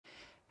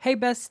Hey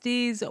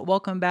besties,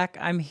 welcome back.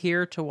 I'm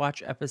here to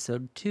watch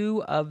episode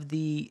 2 of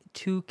the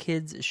Two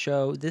Kids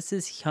show. This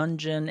is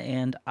Hyunjin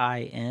and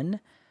I.N.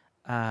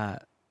 Salang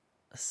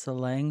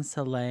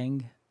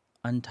Salang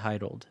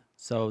Untitled.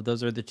 So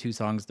those are the two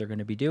songs they're going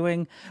to be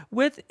doing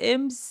with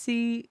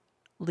MC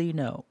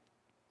Lino.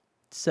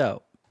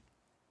 So,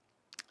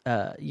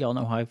 y'all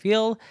know how I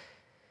feel.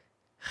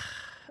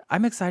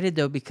 I'm excited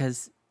though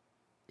because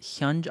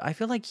I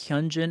feel like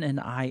Hyunjin and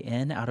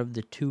I.N out of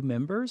the two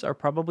members are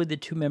probably the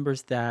two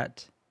members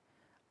that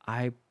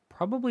I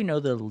probably know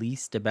the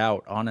least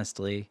about,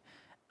 honestly.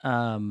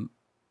 And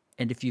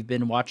if you've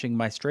been watching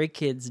my Stray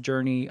Kids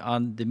journey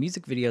on the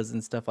music videos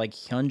and stuff, like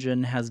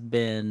Hyunjin has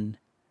been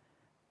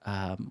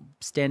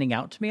standing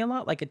out to me a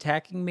lot, like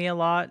attacking me a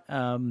lot.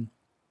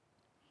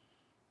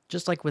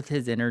 Just like with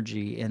his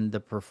energy and the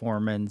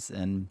performance,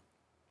 and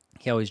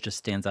he always just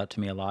stands out to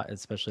me a lot,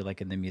 especially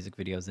like in the music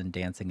videos and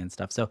dancing and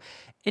stuff. So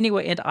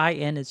anyway, and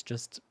I.N is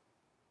just,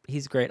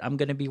 he's great. I'm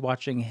going to be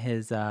watching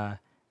his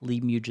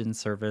Lee Mujin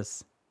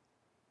service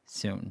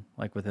soon,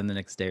 like within the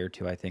next day or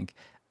two, I think.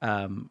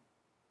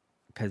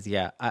 Because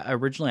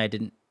originally I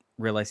didn't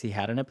realize he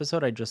had an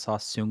episode. I just saw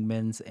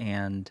Seungmin's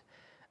and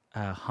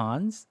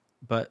Han's,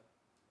 but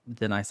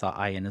then I saw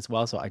I.N as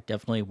well, so I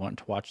definitely want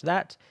to watch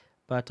that.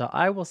 But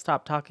I will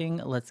stop talking.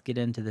 Let's get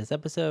into this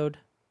episode.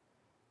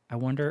 I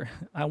wonder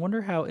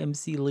how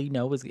MC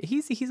Lino is.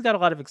 He's got a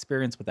lot of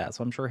experience with that,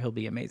 so I'm sure he'll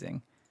be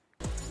amazing.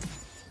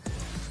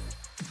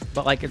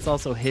 But like, it's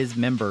also his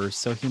members,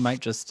 so he might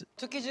just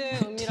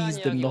tease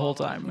them the whole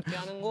time.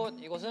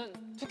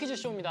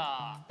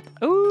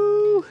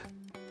 Ooh!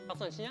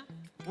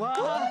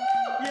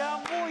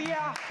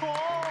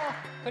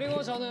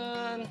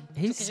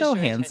 He's so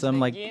handsome,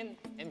 like,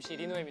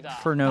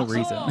 for no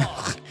reason.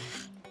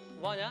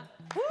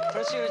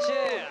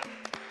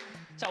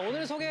 자,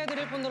 오늘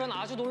소개해드릴 분들은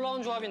아주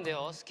놀라운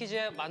조합인데요.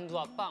 스키즈의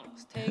만두와 빵,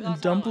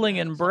 스테이가 Dumpling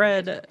and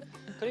bread.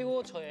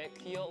 그리고 저의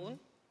귀여운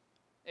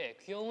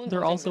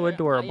They're also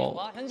adorable.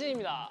 아이와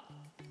현진입니다.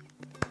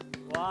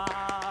 와.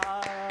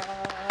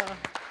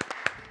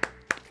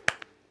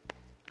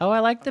 Oh,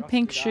 I like the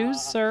pink shoes,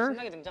 sir.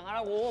 신나게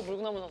등장하라고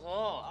물구나무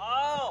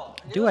서서.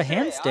 Do a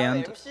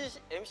handstand.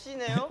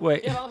 MC네요?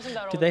 Wait, 예,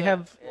 반갑습니다, do they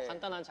have...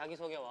 간단한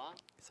자기소개와.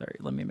 Sorry,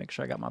 let me make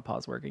sure I got my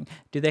pause working.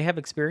 Do they have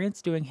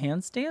experience doing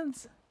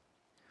handstands?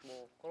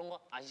 뭐 그런 거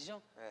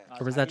아시죠?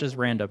 Or was that just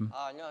random?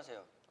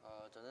 안녕하세요.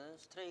 저는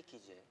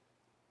스트레이키즈의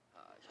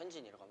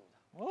현진이라고 합니다.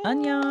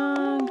 안녕.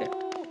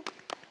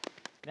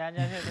 네,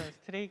 안녕하세요. 저는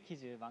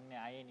스트레이키즈 막내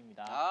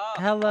I.N입니다.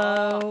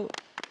 Hello.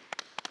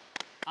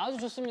 아주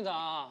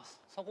좋습니다.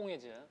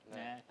 서공예즈.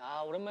 네.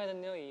 아, 오랜만에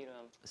듣네요, 이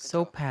이름.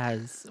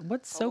 Sopaz.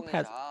 What's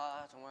Sopaz?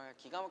 정말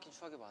기가 막힌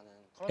추억이 많은.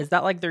 Is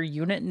that like their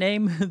unit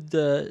name?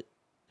 The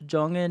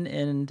Jongin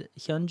and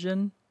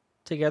Hyunjin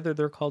together,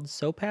 they're called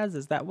Sopaz?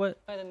 Is that what?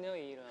 오랜만에 듣네요,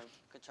 이 이름.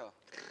 그렇죠.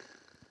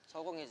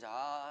 서공예즈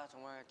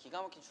정말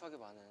기가 막힌 추억이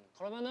많은.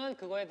 그러면은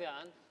그거에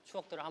대한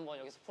추억들을 한번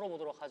여기서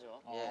풀어보도록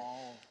하죠.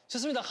 예.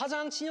 좋습니다.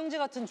 가장 친형제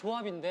같은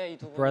조합인데 이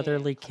두 분이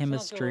Brotherly 같은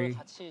chemistry. 학교를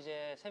같이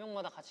이제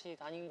새벽마다 같이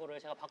다닌 거를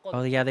제가 봤거든요.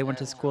 Oh yeah, they went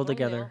to school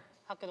그렇네요. together.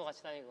 학교도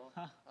같이 다니고.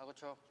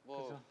 그렇죠.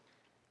 뭐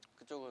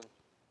그쪽은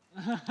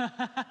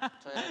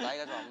저희랑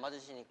나이가 좀 안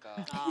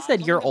맞으시니까. He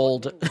said you're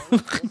old.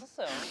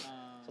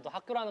 있었어요. 저도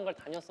학교라는 걸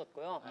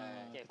다녔었고요.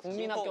 예,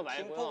 국민학교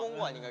말고요.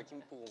 김포공고 아닌가요?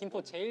 김포공고.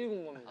 김포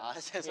제일공고입니다.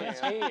 죄송해요.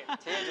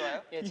 제일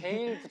좋아요? 예,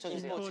 제일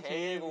붙여주세요. 김포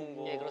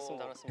제일공고. 예,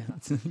 그렇습니다, 그렇습니다.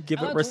 Give it 두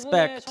분의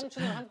respect.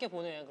 청춘을 함께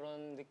보낸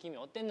그런 느낌이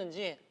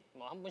어땠는지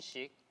뭐 한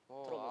분씩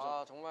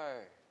들어보죠.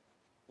 정말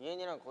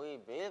I.N이랑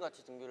거의 매일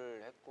같이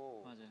등교를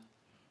했고. 맞아요.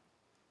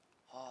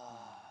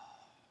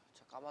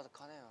 진짜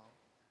까마득하네요.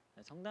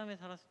 청담에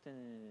살았을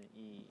때는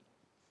이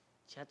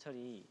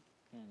지하철이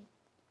그냥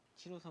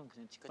 7호선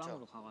그냥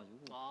직방으로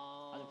가가지고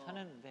아주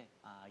편했는데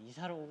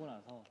이사를 오고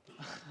나서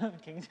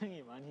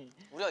굉장히 많이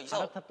우리가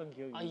갈아탔던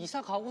기억이.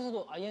 이사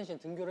가고서도 I.N 씨는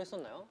등교를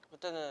했었나요?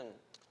 그때는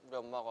우리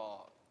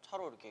엄마가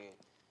차로 이렇게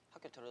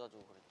학교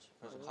데려다주고 그랬지.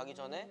 그래서 가기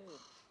전에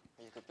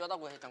그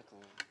뼈다구 해장국.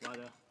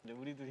 맞아요. 근데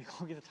우리 둘이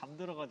거기서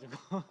잠들어가지고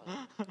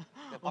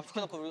밥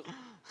시켜놓고 우리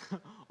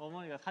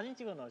어머니가 사진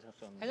찍어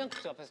넣으셨었는데.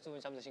 해장국집 앞에서 두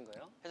분이 잠드신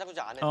거예요?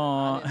 해장국집 안에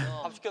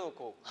안에서. 밥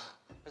시켜놓고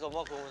그래서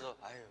엄마가 그거 보면서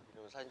아유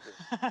이러고 사진 찍.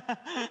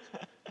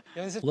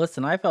 연습.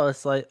 Listen, I fell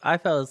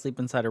asleep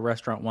inside a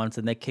restaurant once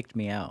and they kicked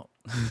me out.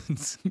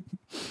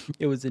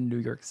 It was in New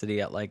York City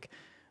at like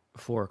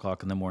 4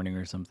 o'clock in the morning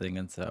or something,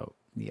 and so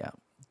yeah,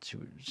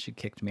 she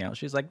kicked me out.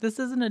 She's like, "This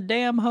isn't a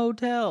damn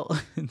hotel."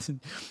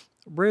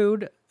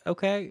 Rude.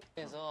 Okay.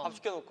 그래서 밥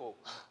시켜놓고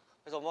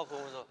그래서 엄마가 그거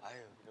보면서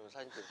아유 이러고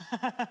사진 찍.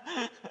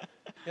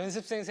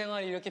 연습생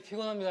생활이 이렇게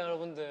피곤합니다,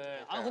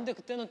 여러분들. 근데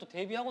그때는 또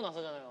데뷔하고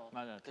나서잖아요.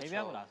 맞아요.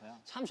 데뷔하고 나서요.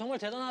 참 정말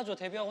대단하죠.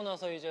 데뷔하고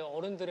나서 이제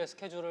어른들의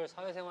스케줄을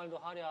사회생활도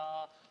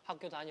하랴,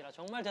 학교 다니라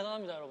정말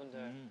대단합니다,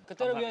 여러분들.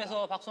 그때를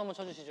위해서 박수 한번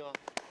쳐주시죠.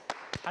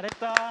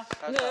 잘했다.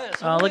 근데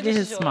look at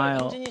his smile.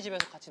 현진이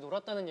집에서 같이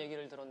놀았다는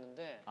얘기를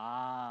들었는데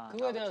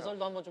그거에 대한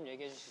썰도 한번 좀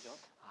얘기해 주시죠.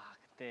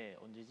 그때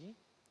언제지?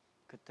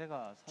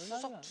 그때가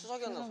설날이었나?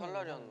 추석이었나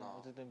설날이었나.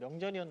 어쨌든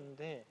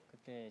명절이었는데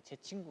그때 제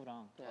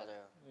친구랑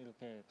맞아요.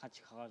 이렇게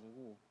같이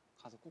가가지고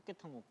가서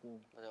꽃게탕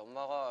먹고. 맞아요.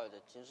 엄마가 이제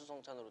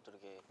진수성찬으로 또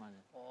이렇게 맞아.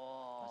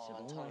 진짜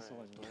너무 만찬을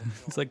맛있어가지고.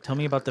 It's like, tell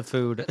me about the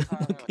food.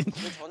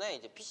 그 전에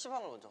이제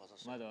PC방을 먼저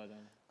갔었어요. 맞아.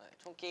 네,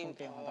 총게임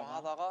총게임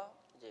하다가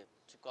이제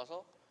집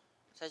가서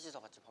셋이서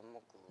같이 밥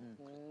먹고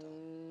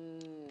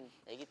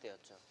애기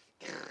때였죠.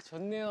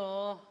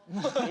 좋네요.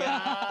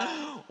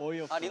 이야.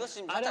 어이없어. 리노 씨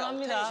진짜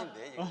아련합니다.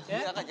 억텐이신데 지금.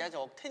 예? 약간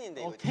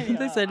억텐인데 이거.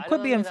 They said,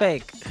 quit being 아련합니다.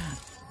 fake.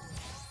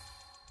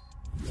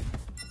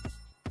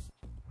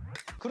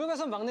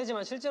 그룹에선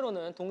막내지만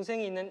실제로는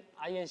동생이 있는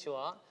IN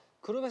씨와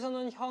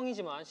그룹에서는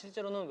형이지만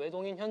실제로는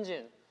외동인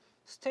현진.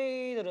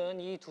 스테이들은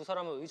이 두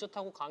사람을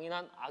의젓하고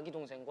강인한 아기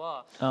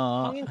동생과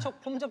형인 척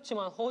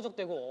폼잡지만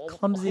허우적대고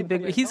Clumsy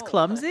big. He's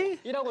clumsy?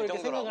 이라고 이렇게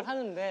정도라고? 생각을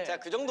하는데 제가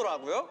그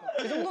정도라고요?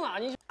 그 정도는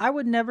아니죠. I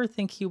would never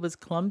think he was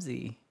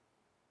clumsy.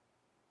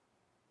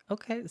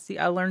 Okay, see,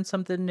 I learned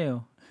something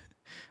new.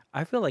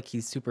 I feel like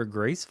he's super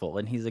graceful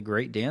and he's a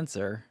great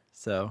dancer.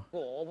 So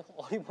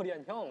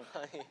어리버리한 형이라고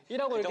그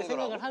이렇게 정도라고?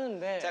 생각을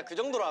하는데 제가 그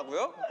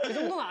정도라고요? 그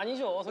정도는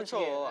아니죠, 솔직히.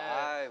 그쵸.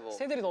 아이, 뭐.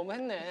 세들이 너무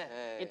했네.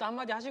 네. 이따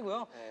한마디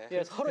하시고요. 네.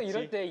 예, 서로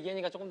이럴 때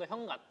이현이가 조금 더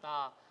형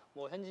같다,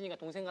 뭐 현진이가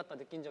동생 같다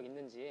느낀 적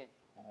있는지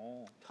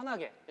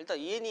편하게. 일단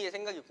이엔이의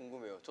생각이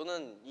궁금해요.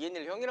 저는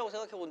이엔이를 형이라고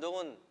생각해 본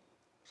적은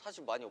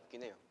사실 많이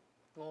없긴 해요.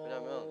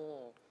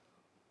 왜냐면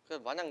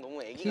그냥 마냥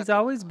너무 애기 he's 같은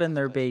always been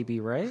their baby,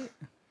 right?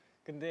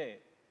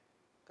 근데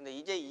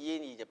이제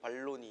이엔이 이제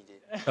반론이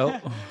이제 Oh,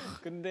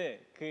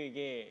 근데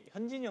이게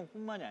현진이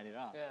형뿐만이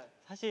아니라 예.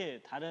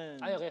 사실 다른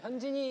아니요, 그냥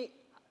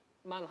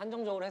현진이만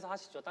한정적으로 해서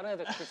하시죠. 다른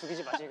애들 그렇게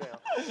죽이지 마시고요.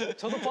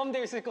 저도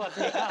포함되어 있을 것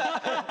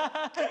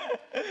같으니까.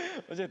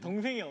 어제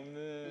동생이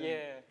없는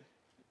예,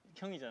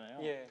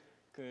 형이잖아요. 예.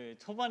 그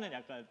초반엔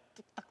약간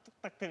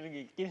뚝딱뚝딱 되는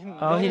게 있긴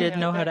했는데 oh, he didn't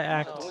know how to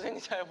act. 동생이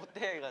잘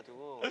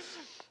못해가지고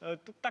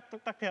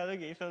뚝딱뚝딱 하는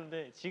게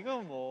있었는데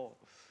지금 뭐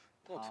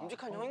그냥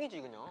듬직한 형이지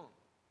그냥.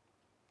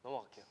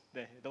 넘어갈게요.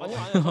 네, 아니요,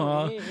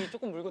 넘어가. 아니요. 이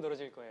조금 물고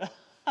늘어질 거예요.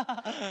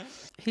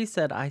 He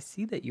said, I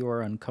see that you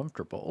are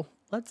uncomfortable.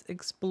 Let's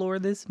explore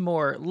this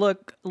more.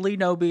 Look,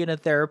 Lino being a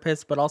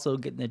therapist, but also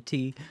getting the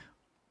tea.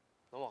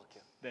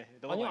 넘어갈게요. 네, 아니요,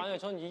 넘어가. 아니요.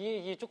 전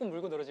이게 조금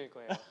물고 늘어질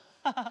거예요.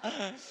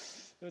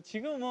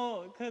 지금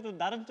뭐 그래도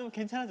나름 좀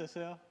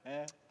괜찮아졌어요.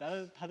 예,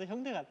 나름 다들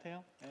형들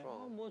같아요. 예.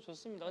 뭐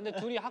좋습니다. 근데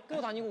둘이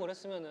학교 다니고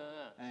그랬으면은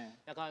예.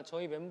 약간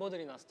저희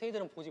멤버들이나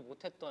스테이들은 보지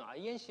못했던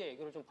IN 씨의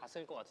애교를 좀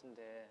봤을 것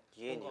같은데.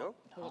 이엔이요?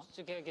 뭔가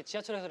이렇게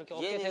지하철에서 이렇게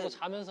어깨 이엔이는- 대고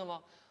자면서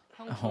막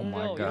형 Oh 정려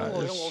my 이런 거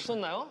gosh.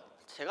 없었나요?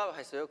 제가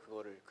했어요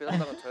그거를. 그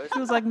담당은 He 저였어요.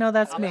 was like, no,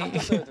 that's 안 me.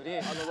 바뀌었어요 둘이.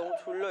 나 너무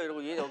졸려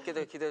이러고 이엔이 어깨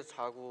대고 기대서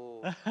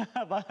자고.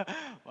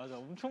 맞아,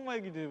 엄청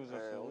많이 기대고 있었어.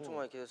 네, 엄청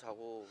많이 기대서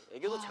자고.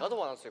 애교도 제가 더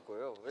많았을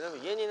거예요.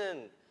 왜냐면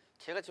이엔이는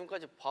제가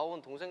지금까지 봐온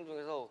동생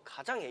중에서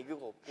가장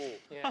애교가 없고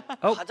예.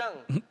 Oh.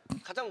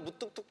 가장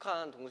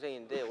무뚝뚝한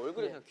동생인데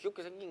얼굴이 그냥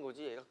귀엽게 생긴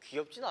거지 애가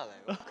귀엽진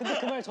않아요. 근데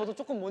그 말 저도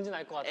조금 뭔지는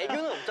알 것 같아요.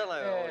 애교는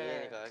없잖아요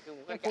예. 이엔이가.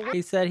 뭔가 이렇게 He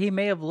said he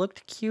may have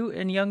looked cute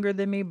and younger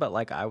than me, but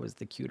like I was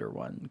the cuter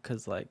one.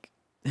 Because like,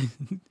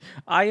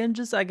 Ian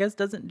just, I guess,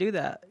 doesn't do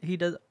that.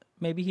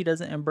 Maybe he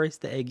doesn't embrace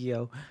the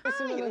eggio.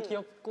 했으면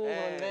귀엽고 예.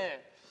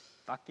 그런데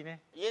맞긴 해.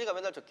 이엔이가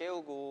맨날 저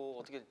깨우고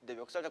어떻게 내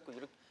멱살 잡고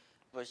이렇게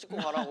뭐 씻고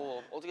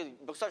가라고 어떻게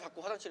멱살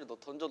잡고 화장실에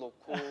던져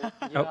놓고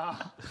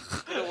야,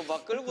 그리고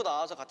막 끌고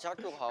나와서 같이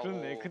학교 가고.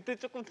 그렇네. 그때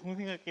조금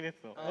동생 같긴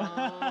했어.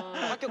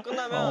 학교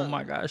끝나면 Oh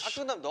my gosh.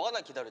 학교 끝나면 너가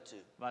날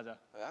기다렸지. 맞아.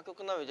 네, 학교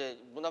끝나면 이제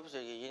문 앞에서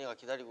이엔이가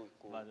기다리고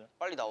있고 맞아.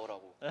 빨리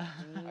나오라고.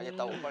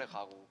 알겠다고 빨리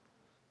가고.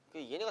 그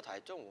이엔이가 다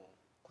했죠 뭐.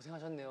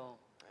 고생하셨네요.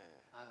 네.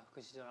 아유,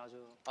 그 시절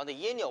아주. 근데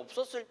이엔이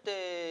없었을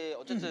때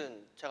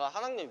어쨌든 제가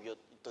한 학년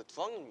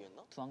두 학년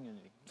위였나? 두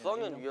학년이. 두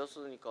학년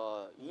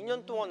위였으니까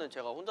 2년 동안은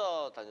제가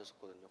혼자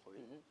다녔었거든요 거의.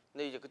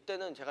 근데 이제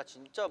그때는 제가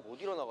진짜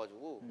못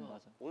일어나가지고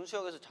맞아.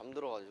 온수역에서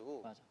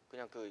잠들어가지고 맞아.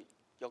 그냥 그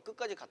역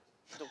끝까지 간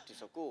적도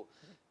있었고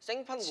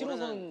생판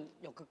모르는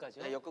 7호선 역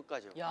끝까지요? 네, 역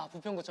끝까지요. 야,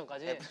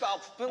 부평구청까지. 네,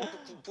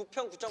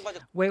 부평구청까지.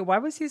 Wait, why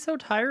was he so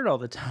tired all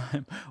the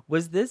time?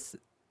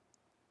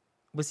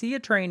 Was he a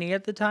trainee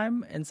at the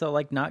time? And so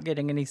like not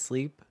getting any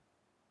sleep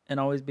and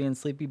always being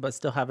sleepy, but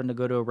still having to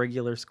go to a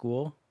regular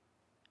school?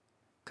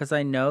 Because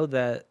I know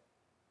that,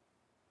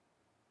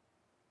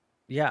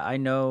 yeah, I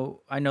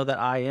know that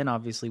IN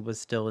obviously was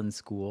still in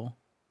school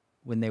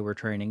when they were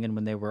training and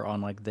when they were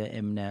on like the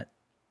Mnet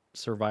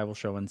survival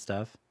show and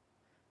stuff.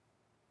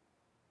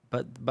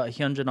 But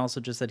Hyunjin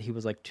also just said he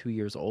was like 2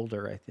 years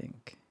older, I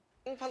think.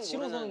 생판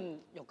모르는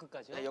 7호선 역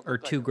끝까지요? 네, 역 Or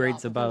 2 끝까지요.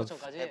 grades 아, above.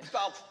 부평구청까지. 네,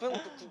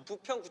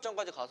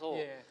 부평구청까지 가서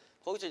예.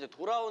 거기서 이제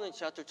돌아오는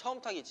지하철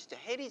처음 타기 진짜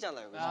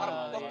헬이잖아요. 아,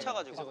 사람 꽉 예.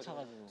 차가지고 그죠, 그죠.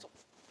 차가지고.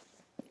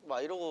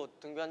 막 이러고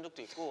등교한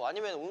적도 있고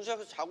아니면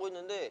온수역에서 자고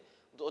있는데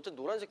어쨌든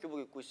노란색 교복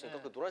입고 있으니까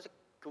네. 그 노란색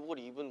교복을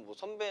입은 뭐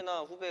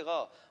선배나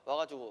후배가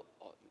와가지고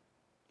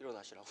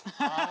일어나시라고.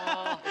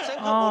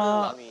 생판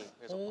모르는 남이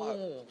그래서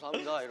오.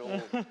 감사합니다 이러고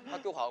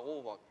학교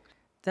가고 막.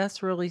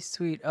 That's really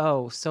sweet.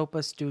 Oh,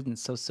 SOPA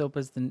students. So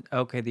SOPA's the,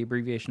 okay, the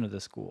abbreviation of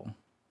the school.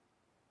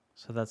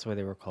 So that's why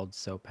they were called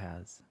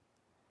SOPAs.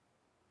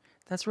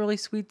 That's really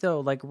sweet though.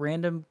 Like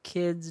random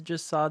kids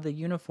just saw the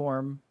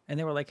uniform and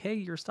they were like, "Hey,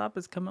 your stop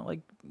is coming.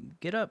 Like,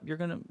 get up. You're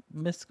gonna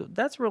miss school."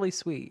 That's really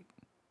sweet.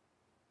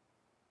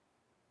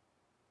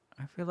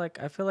 I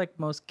feel like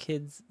most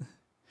kids.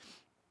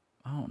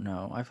 I don't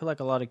know. I feel like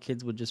a lot of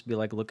kids would just be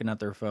like looking at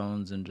their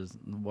phones and just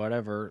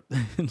whatever.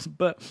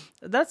 But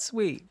that's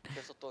sweet.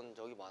 그랬었던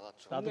적이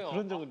많았죠. 나도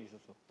그런 적은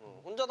있었어.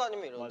 혼자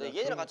다니면 이러는데 맞아,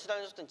 얘네랑 같이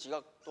다녔을 땐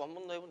지각도 한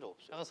번도 해본 적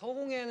없어요. 약간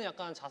서공에는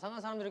약간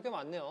자상한 사람들이 꽤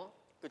많네요.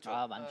 그렇죠.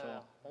 아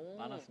많죠. 오.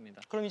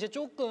 많았습니다. 그럼 이제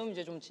조금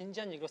좀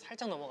진지한 얘기로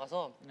살짝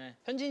넘어가서 네.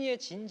 현진이의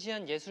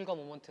진지한 예술가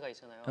모먼트가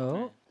있잖아요.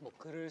 Oh, 뭐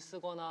글을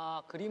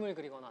쓰거나 그림을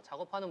그리거나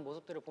작업하는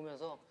모습들을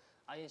보면서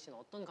아이엔 씨는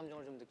어떤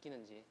감정을 좀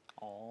느끼는지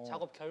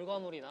작업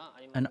결과물이나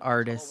아니면 An 작업을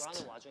artist.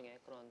 하는 와중에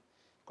그런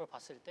걸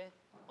봤을 때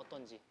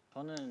어떤지.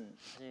 저는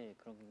사실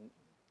그런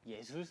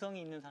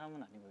예술성이 있는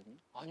사람은 아니거든요.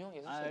 아니요,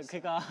 예술성 아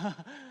있어요. 그러니까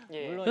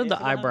예. 물론 The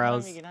예술하는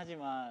eyebrows. 사람이긴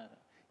하지만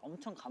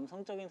엄청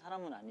감성적인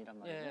사람은 아니란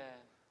말이에요.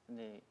 예.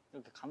 근데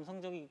이렇게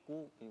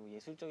감성적이고 그리고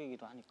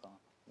예술적이기도 하니까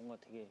뭔가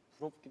되게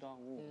부럽기도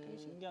하고 되게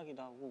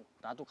신기하기도 하고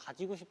나도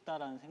가지고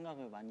싶다라는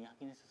생각을 많이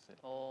하긴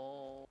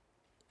했었어요.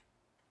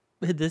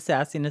 the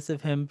sassiness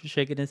of him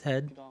shaking his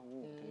head. 기도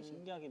하고 되게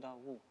신기하기도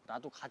하고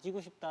나도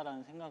가지고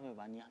싶다라는 생각을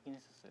많이 하긴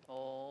했었어요.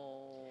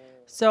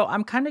 So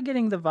I'm kind of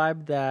getting the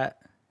vibe that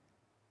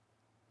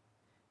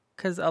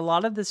because a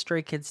lot of the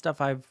Stray Kids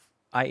stuff I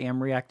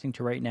am reacting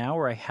to right now,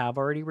 or I have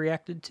already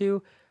reacted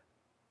to,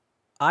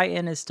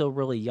 I.N is still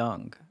really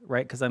young,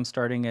 right? Because I'm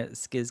starting at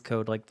Skiz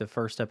Code, like the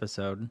first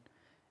episode,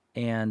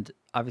 and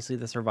obviously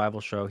the survival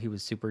show, he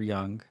was super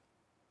young.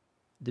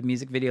 The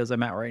music videos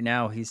I'm at right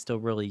now, he's still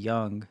really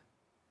young.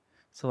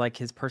 So like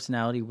his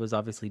personality was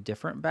obviously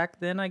different back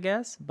then, I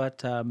guess,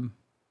 but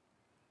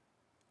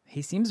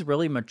he seems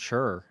really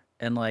mature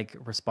and like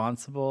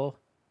responsible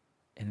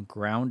and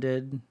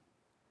grounded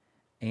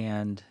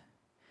and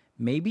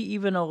maybe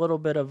even a little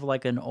bit of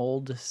like an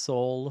old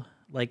soul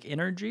like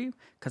energy,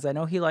 because I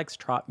know he likes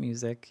trot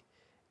music.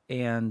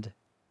 And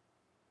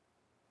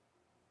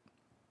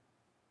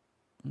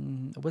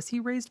was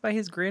he raised by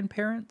his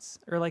grandparents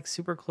or like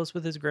super close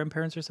with his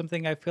grandparents or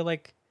something? I feel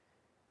like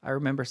I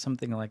remember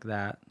something like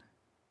that.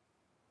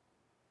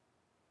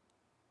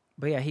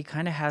 But yeah, he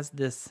kind of has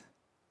this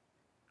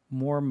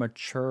more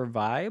mature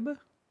vibe.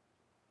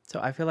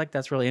 So I feel like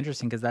that's really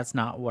interesting because that's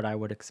not what I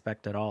would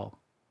expect at all.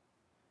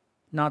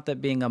 Not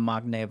that being a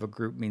maknae of a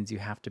group means you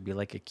have to be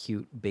like a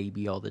cute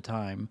baby all the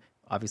time.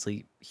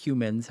 Obviously,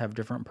 humans have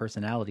different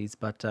personalities,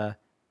 but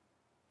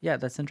yeah,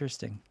 that's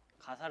interesting.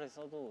 가사를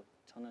써도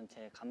저는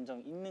제 감정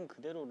있는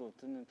그대로로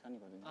듣는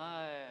편이거든요.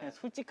 아, 예. 그냥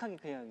솔직하게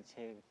그냥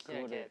제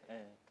그거를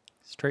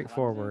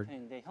Straightforward.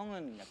 편인데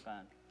형은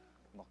약간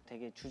막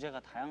되게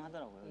주제가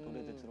다양하더라고요.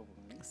 노래들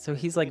들어보면. So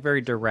he's like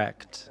very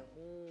direct.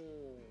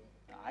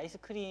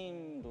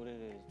 아이스크림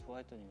노래를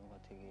좋아했던 이유가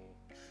되게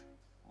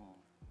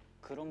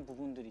그런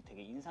부분들이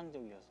되게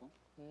인상적이어서.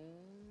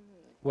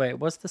 Wait,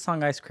 what's the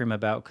song Ice Cream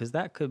about? Because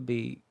that could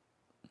be...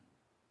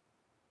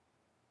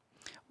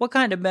 What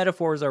kind of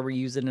metaphors are we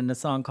using in a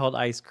song called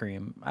Ice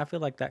Cream? I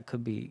feel like that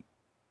could be...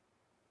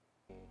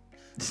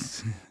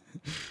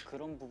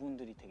 그런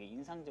부분들이 되게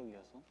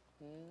인상적이어서.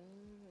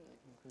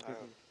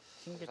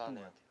 신기했던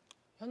것 같아요.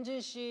 현진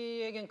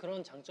씨에겐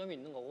그런 장점이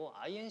있는 거고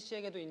아이엔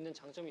씨에게도 있는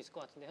장점이 있을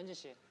것 같은데 현진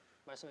씨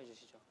말씀해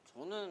주시죠.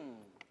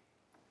 저는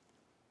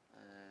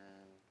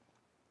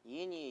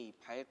이엔이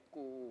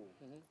밝고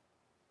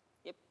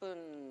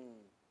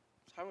예쁜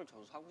삶을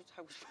저도 살고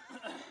싶어요.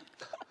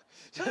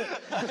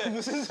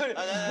 무슨 소리?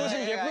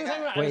 무슨 예쁜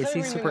삶을 안 Wait, is 살고 he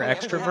있는 super 거예요?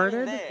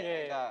 extroverted?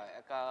 그러니까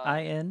약간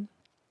I.N?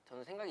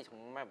 저는 생각이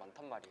정말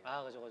많단 말이에요.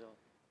 아, 그죠.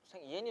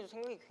 이엔이도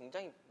생각이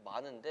굉장히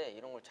많은데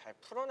이런 걸 잘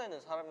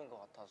풀어내는 사람인 것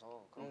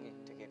같아서 그런 게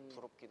되게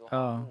부럽기도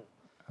하고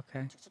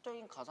Okay.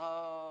 직접적인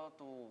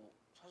가사도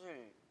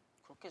사실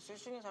그렇게 쓸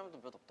수 있는 사람도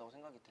몇 없다고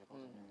생각이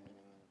들거든요.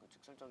 왜냐면 그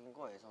직설적인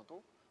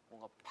거에서도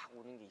뭔가 팍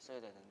오는 게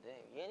있어야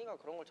되는데 이엔이가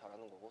그런 걸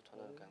잘하는 거고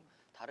저는 그냥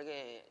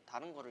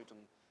다른 거를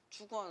좀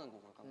추구하는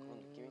거고 약간 그런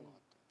느낌인 것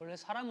같아요. 원래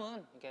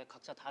사람은 이게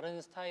각자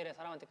다른 스타일의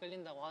사람한테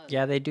끌린다고 하는데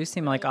Yeah, they do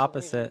seem like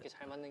opposite. 이렇게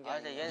잘 맞는 게 아,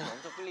 아니고. 근데 얘는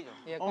엄청 끌리죠.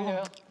 예,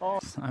 끌려요?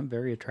 I'm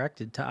very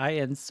attracted to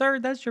I.N. Sir,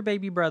 that's your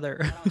baby brother.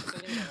 사람한테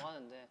끌린다고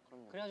하는데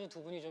그래가지고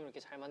두 분이 좀 이렇게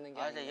잘 맞는 게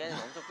아, 근데 아니고.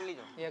 얘는 엄청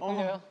끌리죠. 예,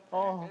 끌려요?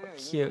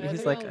 Cute. 네,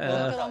 He's 그럼 like,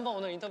 그래서 한번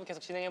오늘 인터뷰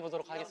계속 진행해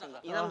보도록 하겠습니다.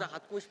 이 남자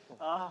갖고 싶어.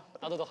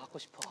 나도 너 갖고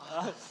싶어.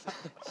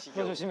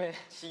 너 조심해.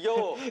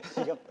 지겨워.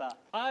 지겹다.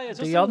 아, 예,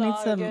 do 좋습니다. y'all need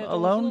some 이게 좀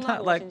alone 훈훈하고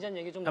time? Like, 진지한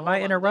얘기 좀 am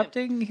I 넘어가는데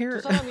interrupting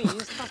here? 두 사람이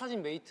인스타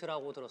사진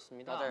메이트라고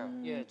들었습니다. 맞아요.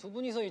 예, 두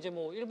분이서 이제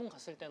뭐 일본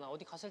갔을 때나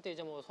어디 갔을 때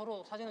이제 뭐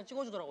서로 사진을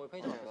찍어주더라고요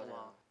페이스북에서 맞아요.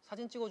 막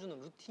사진 찍어주는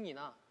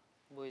루틴이나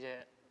뭐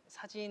이제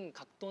사진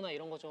각도나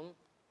이런 거 좀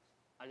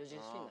알려주실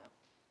수 있나요?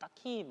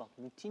 딱히 막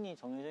루틴이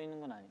정해져 있는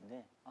건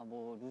아닌데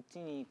뭐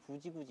루틴이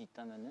굳이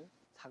있다면은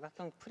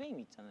사각형 프레임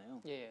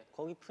있잖아요. 예.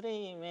 거기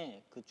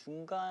프레임에 그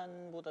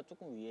중간보다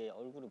조금 위에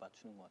얼굴을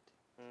맞추는 것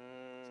같아요.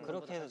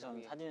 그렇게 해서 살짝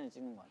저는 위에. 사진을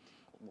찍는 것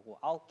같아요. 뭐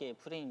 9개의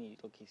프레임이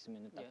이렇게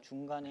있으면 딱 예.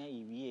 중간에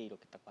이 위에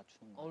이렇게 딱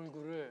맞추는 거.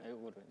 얼굴을.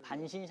 얼굴을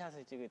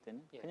반신샷을 찍을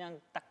때는 예.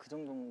 그냥 딱 그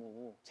정도인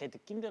거고 제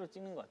느낌대로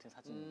찍는 것 같아요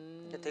사진을.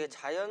 근데 되게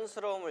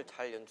자연스러움을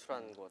잘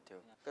연출하는 것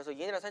같아요. 그래서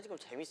이엔이랑 사진 찍으면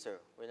재밌어요.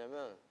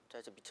 왜냐면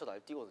제가 진짜 미쳐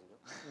날뛰거든요.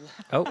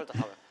 Oh, 그럴 때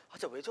가면 아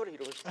진짜 왜 저래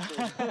이러면서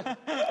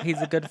he's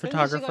a good 현진 씨가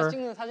photographer.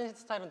 찍는 사진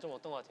스타일은 좀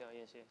어떤 것 같아요,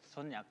 이현 씨?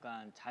 저는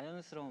약간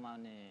자연스러움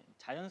안에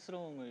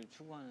자연스러움을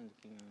추구하는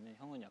느낌이면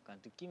형은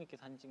약간 느낌 있게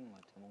사진 찍는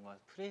것 같아요. 뭔가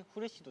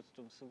후레쉬도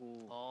좀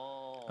쓰고.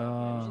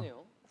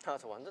 MZ네요.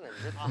 아저 완전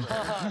MZ.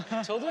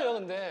 저도요,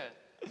 근데.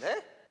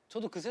 네?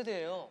 저도 그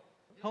세대예요.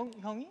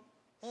 형이?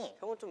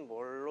 형은 좀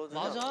멀어지지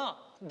맞아.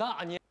 나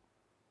아니야.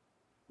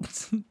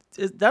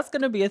 That's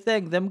gonna be a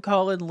thing. Them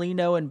calling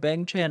Lino and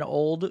Bang Chan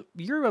old.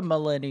 You're a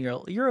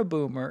millennial. You're a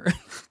boomer.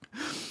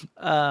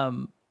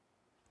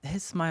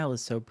 His smile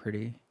is so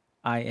pretty.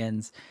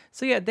 I.N.'s.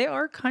 So yeah, they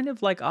are kind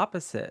of like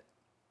opposite.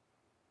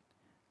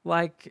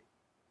 Like,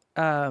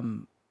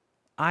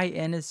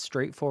 I.N. is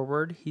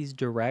straightforward. He's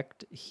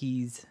direct.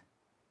 He's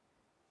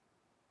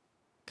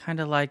kind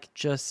of like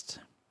just.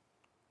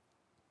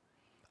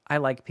 I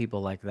like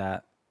people like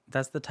that.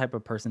 That's the type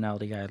of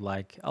personality I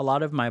like. A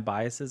lot of my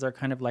biases are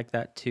kind of like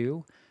that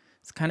too.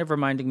 It's kind of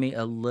reminding me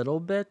a little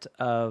bit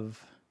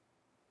of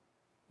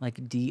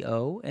like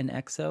D.O. and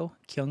EXO,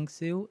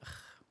 Kyungsoo.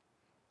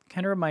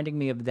 Kind of reminding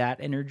me of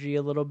that energy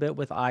a little bit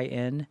with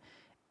I.N.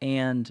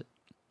 And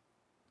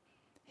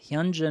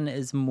Hyunjin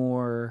is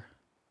more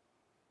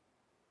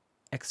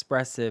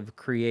expressive,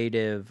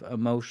 creative,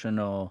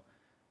 emotional.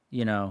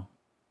 You know,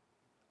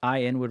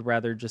 I.N. would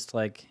rather just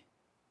like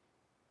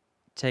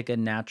take a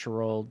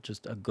natural,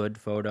 just a good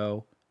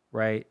photo,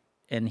 right?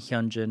 And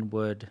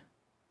Hyunjin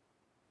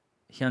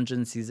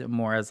sees it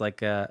more as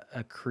like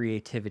a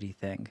creativity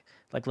thing.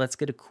 Like, let's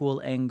get a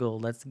cool angle,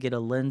 let's get a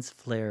lens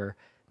flare.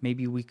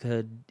 Maybe we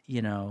could,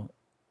 you know,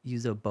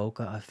 use a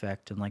bokeh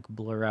effect and like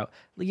blur out.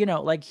 You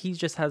know, like he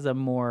just has a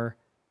more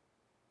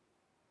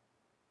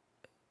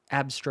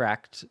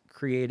abstract,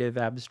 creative,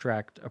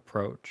 abstract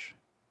approach.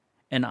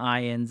 And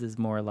I.N.'s is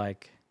more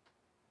like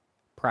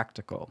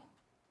practical.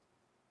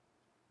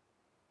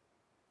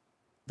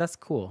 That's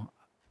cool.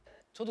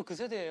 저도 그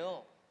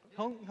세대예요.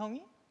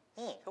 형이?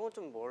 형은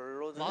좀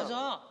멀어지지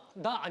맞아.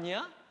 나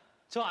아니야?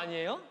 저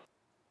아니에요?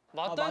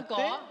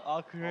 맞다니까.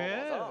 아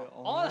그래?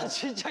 맞아. 나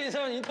진짜 이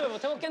사람 인터뷰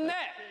못 해먹겠네.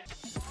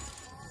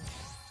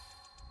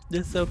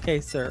 It's okay,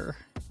 sir.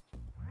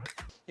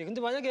 예,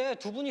 근데 만약에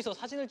두 분이서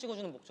사진을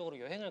찍어주는 목적으로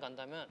여행을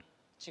간다면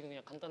지금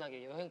그냥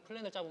간단하게 여행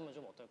플랜을 짜보면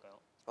좀 어떨까요?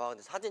 와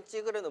근데 사진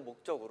찍으려는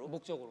목적으로?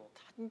 목적으로.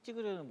 사진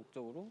찍으려는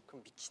목적으로?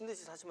 그럼 미친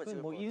듯이 사진만 그럼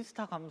찍을 뭐 거야.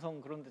 인스타 감성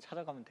그런 데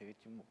찾아가면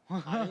되겠지 뭐.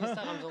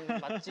 인스타 감성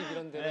맛집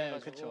이런 데 네,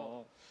 해가지고.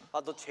 그렇죠.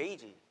 아너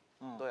J지?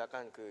 어. 너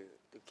약간 그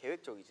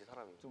계획적이지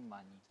사람이. 좀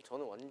많이.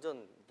 저는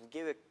완전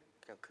무계획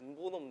그냥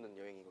근본 없는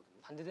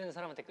여행이거든요. 반대되는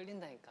사람한테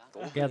끌린다니까.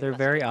 Yeah, they're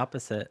very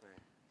opposite.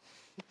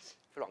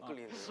 별로 안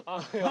끌리는데.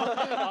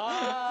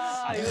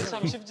 이거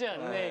참 쉽지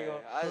않네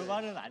이거. 그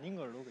말은 아닌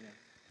걸로 그냥.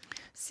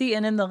 See,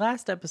 and in the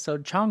last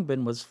episode,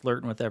 Changbin was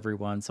flirting with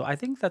everyone, so I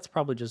think that's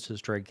probably just a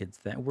Stray Kids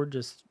thing. We're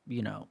just,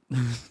 you know,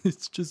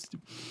 it's just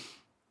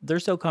they're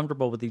so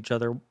comfortable with each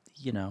other,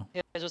 you know.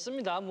 예,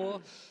 좋습니다.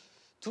 뭐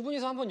두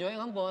분이서 한번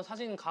여행 한번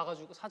사진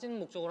가가지고 사진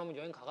목적으로 한번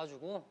여행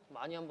가가지고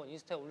많이 한번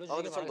인스타에 아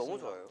올려주시기 근데 전 바라겠습니다. 너무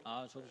좋아요.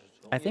 아 저도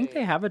좋죠. I think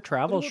they have a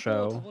travel 그리고 또 두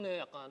show 분의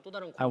약간 또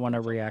다른 I want to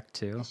공통점, react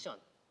to. 패션.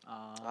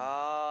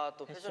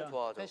 또 패션 패션.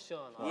 좋아하죠.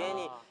 패션.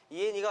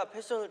 이엔이가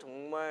패션을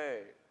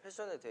정말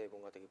패션에 대해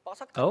뭔가 되게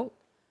빠삭한 Oh,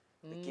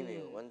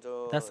 느낌이에요.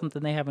 완전 that's something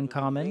they have in 유행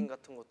common.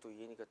 같은 것도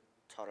이엔이가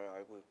잘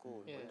알고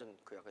있고 예. 완전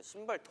그 약간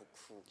신발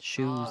덕후.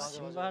 Shoes. 맞아.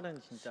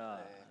 신발은 진짜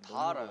네, 너무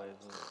다 알아요.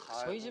 좋아해서. 다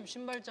저희 알고. 집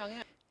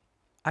신발장에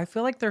I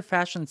feel like their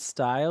fashion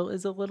style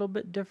is a little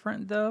bit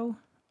different, though.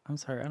 I'm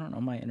sorry, I don't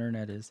know. My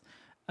internet is.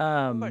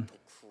 신발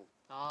덕후.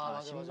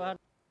 맞아. 신발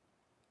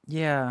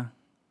Yeah.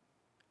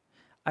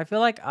 I feel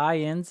like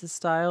IN's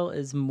style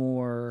is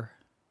more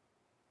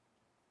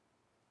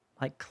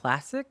like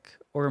classic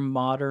or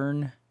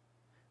modern,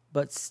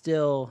 but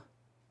still,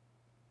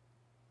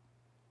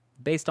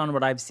 based on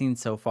what I've seen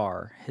so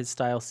far, his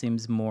style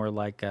seems more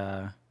like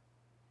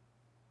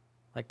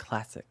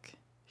classic,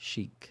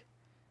 chic,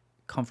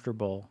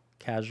 comfortable,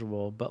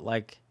 casual, but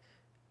like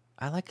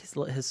I like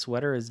his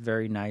sweater is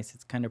very nice.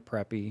 It's kind of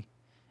preppy.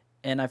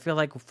 And I feel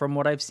like from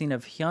what I've seen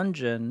of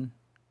Hyunjin,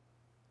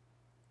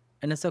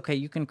 and it's okay,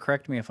 you can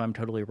correct me if I'm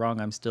totally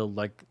wrong. I'm still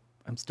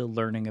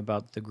learning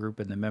about the group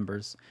and the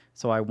members.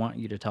 So I want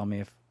you to tell me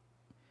if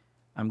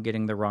I'm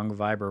getting the wrong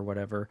vibe or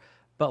whatever.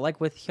 But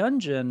like with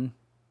Hyunjin,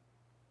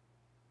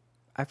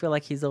 I feel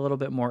like he's a little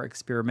bit more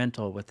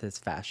experimental with his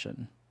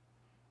fashion.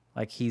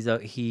 Like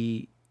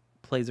he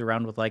plays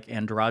around with like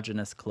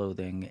androgynous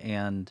clothing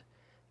and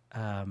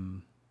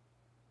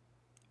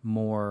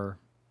more,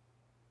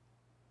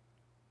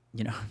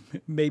 you know,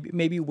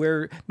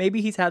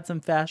 maybe he's had some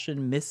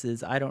fashion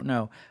misses, I don't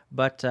know,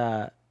 but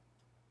yeah,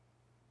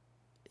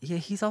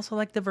 he's also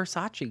like the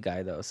Versace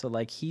guy though, so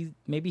like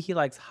maybe he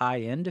likes high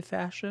end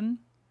fashion,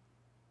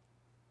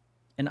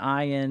 and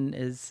I.N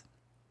is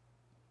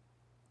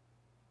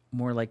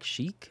more like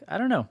chic. I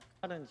don't know.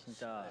 신발은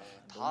진짜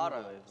다 너무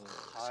알아요. 좋아해서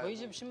다 저희 알고.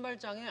 집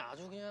신발장에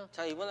아주 그냥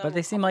제가 이번에 But they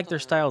한번 seem like their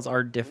가봤더니 styles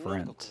are 보니까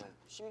different. 그냥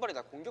신발이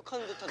나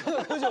공격하는 듯한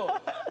느낌. 그죠?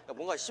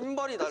 뭔가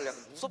신발이 나를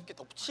약간 무섭게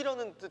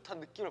덮치려는 듯한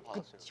느낌을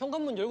받았어요.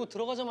 현관문 열고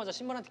들어가자마자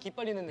신발한테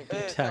기빨리는 느낌.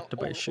 네, Attacked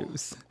by 그냥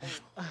shoes.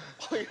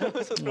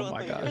 이러면서 Oh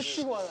my 들어가는 게 gosh.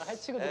 해치고 하나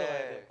해치고 들어가야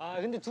돼. 네.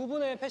 아 근데 두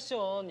분의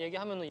패션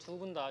얘기하면은 두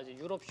분 다 이제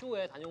유럽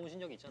쇼에 다녀오신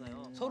적이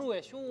있잖아요.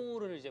 서로의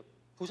쇼를 이제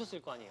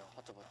보셨을 거 아니에요.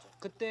 봤죠, 봤죠.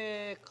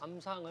 그때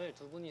감상을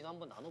두 분이서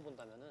한번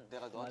나눠본다면은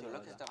내가 너한테 맞아,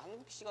 연락했을 맞아. 때가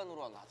한국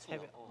시간으로 한 아침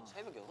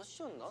새벽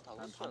 6시였나? 난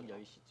밤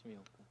 5시였나?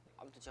 10시쯤이었고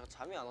아무튼 제가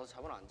잠이 안 와서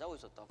잠을 안 자고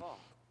있었다가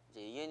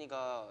이제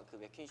이엔이가 그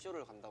맥퀸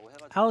쇼를 간다고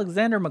해가지고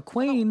Alexander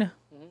McQueen.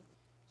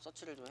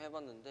 서치를 좀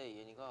해봤는데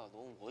이엔이가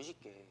너무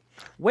멋있게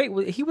Wait,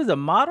 he was a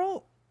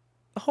model?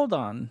 Hold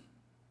on.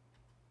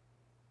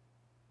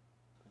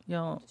 Yo,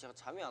 아무튼 제가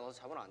잠이 안 와서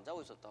잠을 안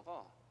자고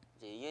있었다가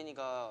이제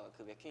이엔이가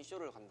그 맥퀸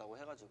쇼를 간다고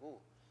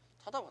해가지고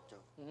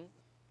찾아봤죠.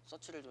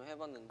 서치를 좀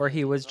해봤는데 Or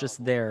he was 이엔이가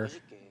just 너무 there.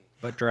 멋있게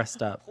but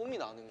dressed up. 폼이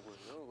나는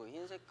거예요. 그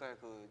흰 색깔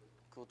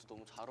그것도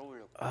너무 잘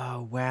어울렸고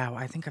Oh, wow.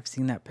 I think I've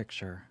seen that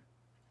picture.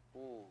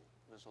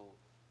 그래서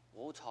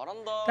오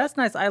잘한다. That's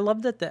nice. I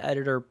love that the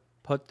editor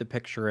put the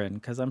picture in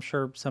because I'm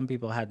sure some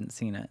people hadn't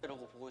seen it.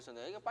 이러고 보고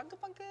있었는데 애가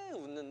빵긋빵긋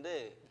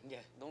웃는데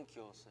예. 너무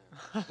귀여웠어요.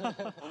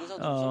 거기서도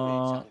웃음을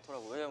잃지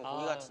않더라고요. 왜냐면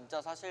거기가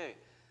진짜 사실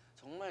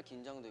정말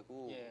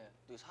긴장되고 예.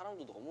 또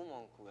사람도 너무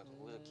많고 약간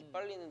거기서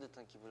기빨리는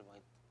듯한 기분을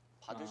많이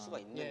받을 수가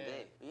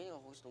있는데 얘가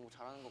거기서 너무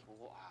잘하는 거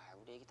보고 아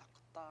우리 애기 다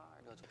컸다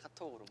이래가지고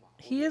카톡으로 막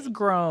He is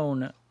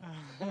grown.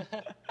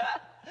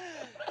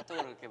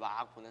 카톡으로 이렇게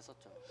막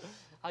보냈었죠.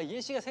 아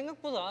이해 씨가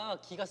생각보다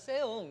기가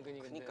세요 은근히.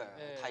 근데. 그니까요.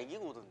 예. 다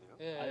이기고 오던데요.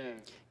 예. 아니,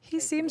 He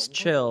seems 엄청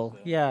chill.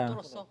 떨었어요. Yeah.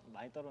 떨었어?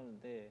 많이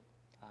떨었는데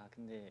아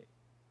근데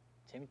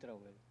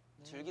재밌더라고요.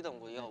 즐기다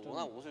보고 얘가 좀-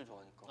 워낙 옷을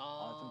좋아하니까.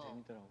 좀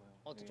재밌더라고요.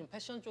 좀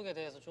패션 쪽에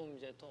대해서 좀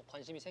이제 더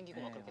관심이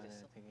생기고 막 네, 그렇게 맞아요.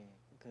 됐어. 되게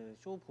그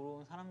쇼 보러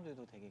온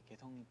사람들도 되게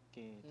개성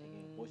있게 되게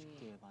음.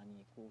 멋있게 많이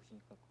입고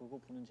오시니까 그거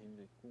보는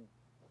재미도 있고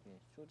예,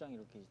 쇼장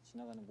이렇게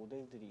지나가는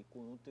모델들이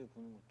입고 온 옷들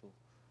보는 것도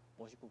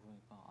멋있고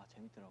그러니까 아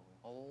재밌더라고요.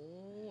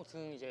 오,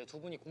 등 이제 두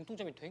분이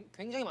공통점이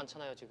굉장히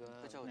많잖아요 지금.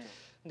 그렇죠, 그렇죠.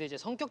 근데 이제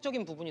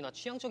성격적인 부분이나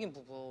취향적인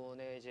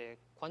부분에 이제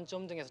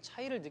관점 등에서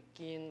차이를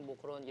느낀 뭐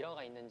그런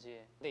일화가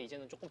있는지. 근데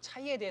이제는 조금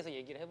차이에 대해서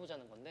얘기를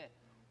해보자는 건데.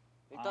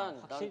 일단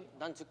확실히-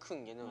 난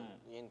즉흥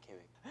얘는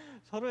계획.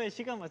 서로의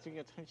시간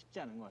맞추기가 참 쉽지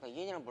않은 것 같아요.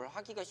 그러니까 얘네랑 뭘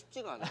하기가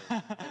쉽지가 않아요.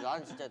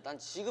 난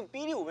지금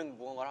삘이 오면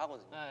뭔가를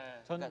하거든요.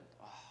 네. 저는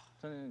그러니까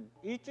저는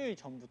일주일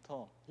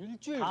전부터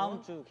일주일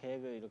다음 전? 주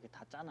계획을 이렇게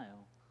다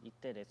짜놔요.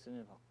 이때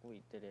레슨을 받고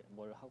이때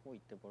뭘 하고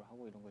이때 뭘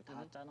하고 이런 걸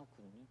다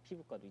짜놨거든요.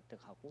 피부과도 이때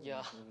가고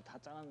야. 여기 다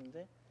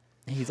짜놨는데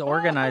He's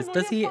organized.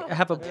 Does he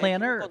have a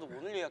planner? 피부과도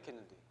오늘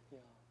예약했는데.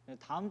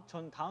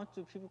 전 다음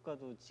주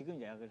피부과도 지금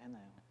예약을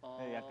해놔요.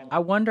 약간 I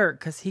wonder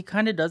because he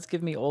kind of does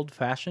give me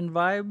old-fashioned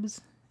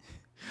vibes,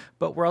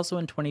 but we're also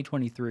in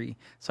 2023.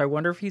 So I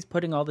wonder if he's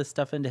putting all this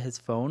stuff into his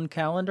phone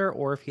calendar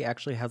or if he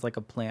actually has like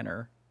a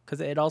planner. Because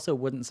it also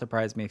wouldn't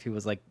surprise me if he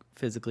was like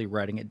physically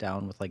writing it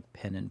down with like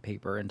pen and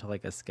paper into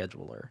like a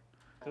scheduler.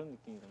 그런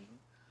느낌이거든요.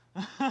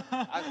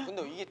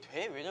 근데 이게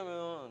돼?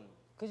 왜냐면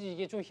그지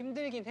이게 좀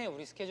힘들긴 해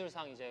우리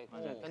스케줄상 이제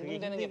맞아요. 그게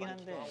변동되는 게 힘들긴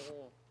많기도 한데.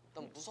 하고.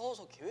 난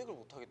무서워서 계획을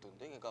못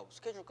하겠던데. 그러니까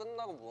스케줄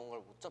끝나고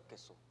무언가를 못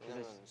잡겠어.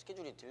 왜냐면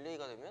스케줄이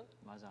딜레이가 되면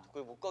맞아.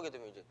 거기 못 가게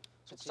되면 이제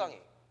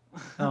속상해.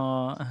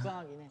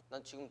 속상하긴 해.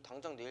 난 지금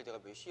당장 내일 내가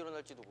몇 시에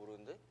일어날지도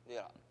모르는데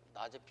내일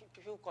낮에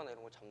피부과나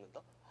이런 걸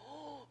잡는다?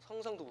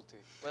 상상도 못해.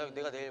 만약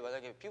내가 내일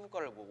만약에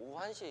피부과를 뭐 오후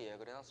 1시에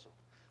예약을 해놨어.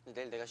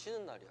 근데 내일 내가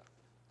쉬는 날이야.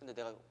 근데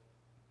내가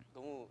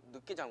너무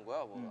늦게 잔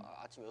거야. 뭐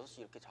아침 6시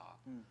이렇게 자.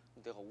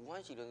 내가 오후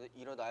 1시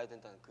일어나야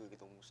된다는 그게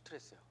너무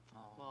스트레스야.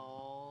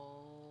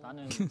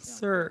 나는 그냥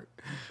Sir.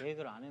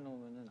 계획을 안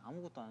해놓으면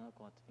아무것도 안 할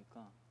것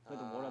같으니까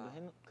그래도 뭐라도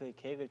그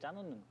계획을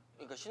짜놓는 거야.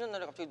 그러니까 쉬는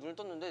날에 갑자기 눈을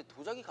떴는데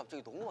도자기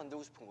갑자기 너무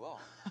만들고 싶은 거야.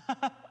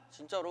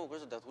 진짜로.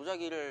 그래서 내가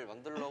도자기를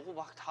만들려고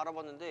막 다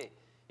알아봤는데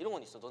이런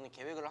건 있어. 너는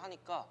계획을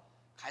하니까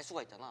갈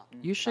수가 있잖아.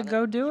 You should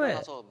go do it.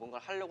 일어나서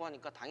뭔가를 하려고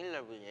하니까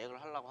당일날 예약을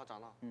하려고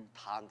하잖아.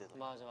 다 안 되더라.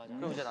 맞아.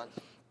 그럼 이제 난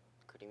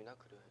그림이나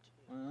그려야지.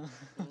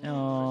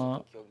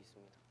 Oh, 그래서 기억이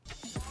있습니다.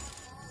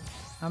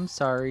 I'm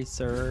sorry,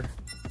 sir.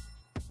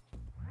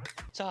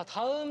 자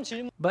다음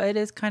질문. But it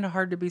is kind of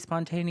hard to be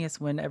spontaneous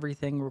when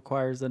everything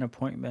requires an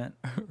appointment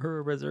or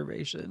a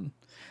reservation.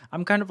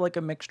 I'm kind of like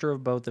a mixture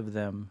of both of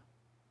them,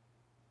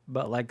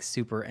 but like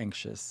super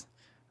anxious.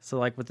 So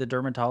like with the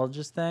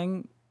dermatologist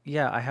thing,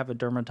 yeah, I have a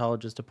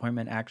dermatologist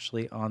appointment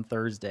actually on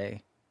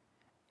Thursday,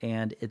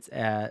 and it's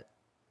at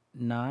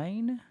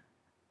 9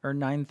 or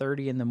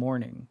 9:30 in the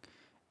morning.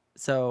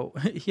 So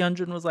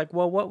Hyunjin was like,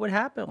 "Well, what would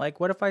happen? Like,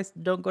 what if I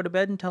don't go to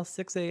bed until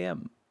 6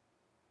 a.m.?"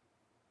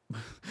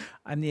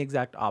 I'm the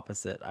exact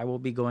opposite. I will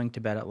be going to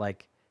bed at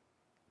like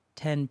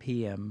 10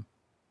 p.m.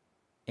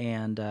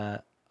 and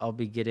I'll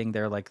be getting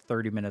there like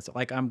 30 minutes.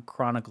 Like I'm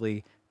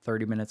chronically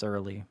 30 minutes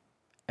early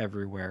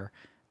everywhere,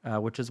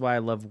 which is why I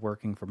love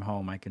working from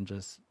home. I can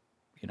just,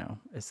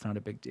 it's not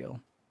a big deal.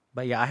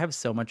 But yeah, I have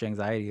so much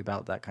anxiety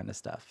about that kind of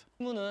stuff.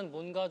 질문은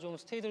뭔가 좀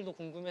스테이들도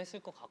궁금했을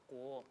것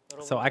같고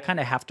So I kind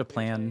of have to 그리고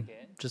plan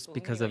저에게 just 또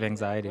because 흥미가 of 있는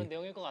anxiety. 그런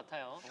내용일 것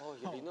같아요.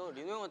 리노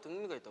형한테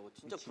흥미가 있다고?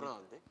 진짜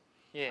불안한데?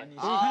 예. 아니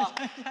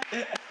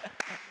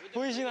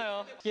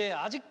보이시나요? 예,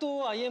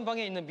 아직도 IN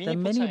방에 있는 미니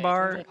The 포차에 mini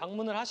bar- 종종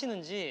방문을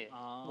하시는지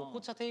아. 뭐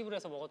포차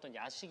테이블에서 먹었던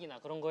야식이나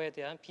그런 거에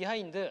대한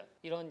비하인드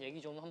이런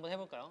얘기 좀 한번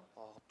해볼까요?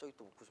 갑자기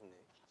또 먹고 싶네.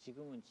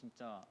 지금은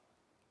진짜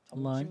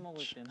Lunch. 점심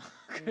먹을 때나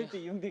그럴 때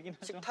이용되긴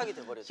하죠. 식탁이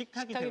돼버렸어.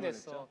 식탁이 식탁이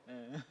돼버렸죠.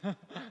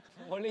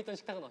 원래 있던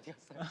식탁은 어디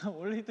갔어요?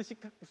 원래 있던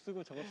식탁도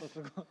쓰고 저것도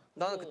쓰고.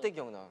 나는 그때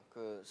기억나.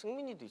 그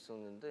승민이도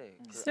있었는데.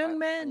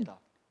 승민! 아니다.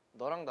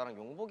 너랑 나랑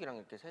용복이랑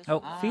이렇게 셋이.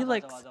 Oh,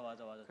 Felix. 맞아.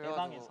 내 그래가지고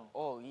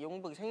방에서. 이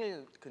용복이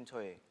생일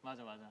근처에.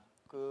 맞아.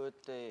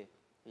 그때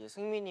이제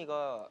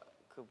승민이가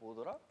그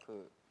뭐더라?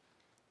 그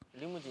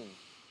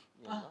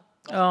리무진이었나?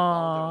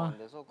 어. 안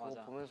돼서 그거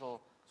맞아. 보면서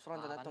술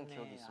한잔 했던 맞네.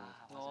 기억이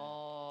있습니다.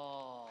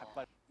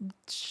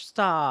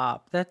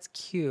 Stop. That's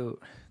cute.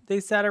 They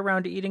sat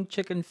around eating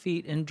chicken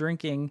feet and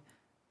drinking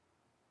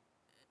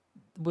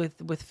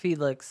with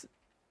Felix.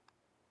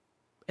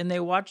 And they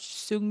watched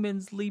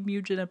Seungmin's Lee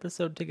Myujin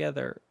episode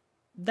together.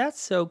 That's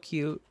so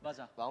cute.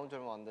 맞아. 나온 지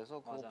얼마 안 돼서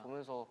그거 맞아.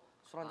 보면서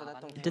술 한잔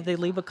했던 맞네. 기억이 Did they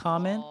leave a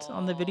comment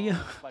on the video?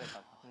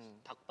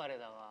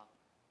 닭발에다가.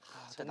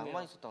 그때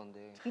낭만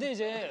있었다는데. 근데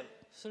이제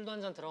술도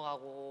한 잔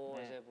들어가고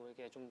네. 이제 뭐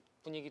이렇게 좀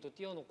분위기도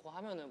띄워놓고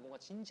하면은 뭔가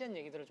진지한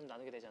얘기들을 좀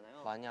나누게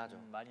되잖아요. 많이 하죠.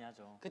 많이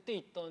하죠. 그때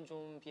있던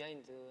좀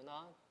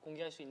비하인드나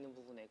공개할 수 있는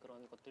부분에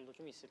그런 것들도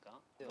좀 있을까?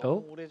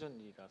 너무 오래전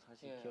일이라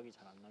사실 예. 기억이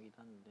잘 안 나긴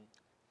하는데.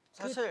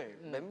 사실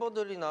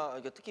멤버들이나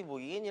이게 특히 뭐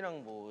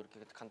이엔이랑 뭐 이렇게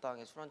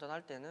간단하게 술 한잔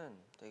할 때는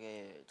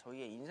되게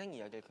저희의 인생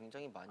이야기를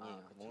굉장히 많이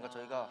해요. 뭔가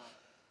저희가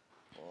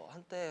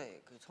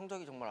한때 그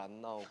성적이 정말 안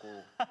나오고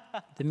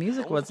The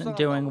music 너무 wasn't 속상한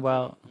doing 나머지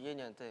well.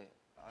 이엔이한테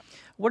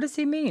What does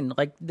he mean?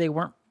 Like they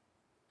weren't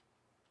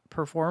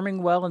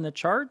performing well in the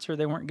charts or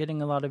they weren't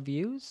getting a lot of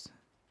views?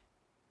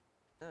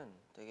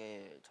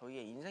 되게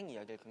저희의 인생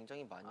이야기를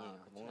굉장히 많이 해요.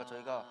 뭔가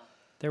저희가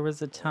There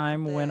was a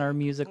time when our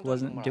music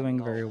wasn't doing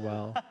very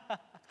well.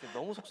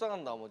 너무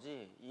속상한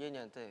나머지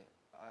이엔이한테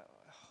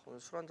오늘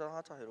술 한잔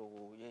하자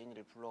이러고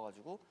이엔이를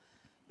불러가지고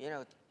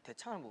이엔이가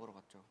대창을 먹으러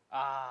갔죠.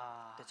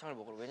 대창을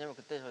먹으러. 왜냐면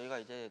그때 저희가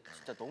이제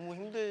진짜 너무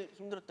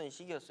힘들었던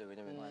시기였어요.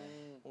 왜냐면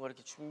뭔가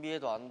이렇게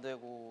준비해도 안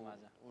되고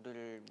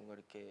우리를 뭔가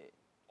이렇게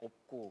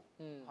업고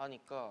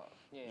하니까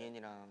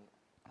이엔이랑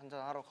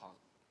한잔 하러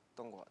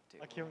갔던 것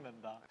같아요.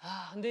 기억난다.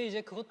 근데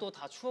이제 그것도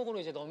다 추억으로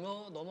이제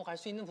넘어갈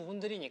수 있는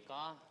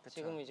부분들이니까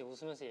지금 이제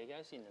웃으면서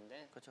얘기할 수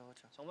있는데 그렇죠.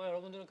 정말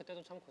여러분들은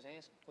그때도 참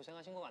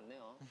고생하신 것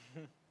같네요.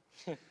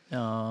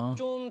 Oh.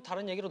 좀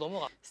다른 얘기로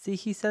넘어가. See,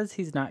 he says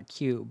he's not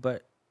cute,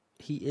 but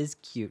he is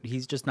cute.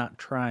 He's just not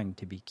trying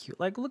to be cute.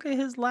 Like, look at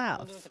his laugh.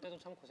 여러분들은 그때도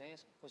참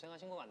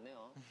고생하신 것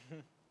같네요.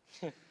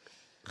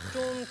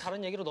 좀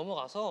다른 얘기로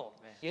넘어가서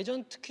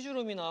예전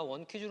트퀴즈룸이나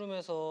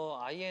원퀴즈룸에서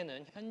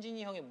IN은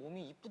현진이 형의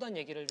몸이 이쁘다는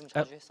얘기를 좀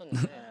자주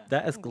했었는데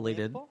That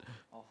escalated.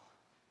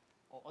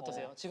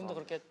 어떠세요? 지금도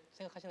그렇게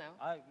생각하시나요?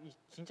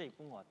 진짜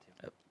이쁜 것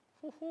같아요.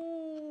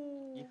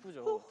 호호.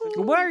 이쁘죠.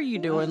 What are you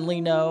doing,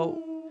 Lino?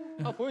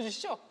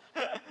 보여주시죠.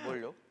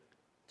 뭘요?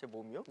 제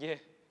몸이요?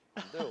 예.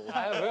 안 돼요.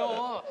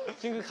 왜요?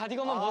 지금 그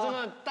가디건만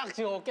벗으면 딱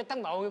지금 어깨 딱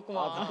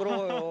나오겠구만.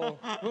 부끄러워요.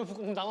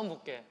 그럼 나만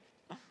볼게.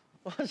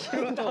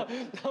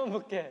 나만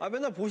볼게.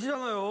 맨날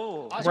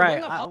보시잖아요.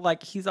 Right,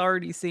 like he's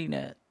already seen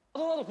it.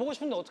 나도 보고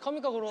싶은데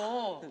어떡합니까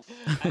그럼.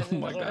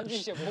 알겠습니다. 그럼 현진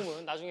씨의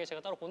몸은 나중에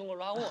제가 따로 보는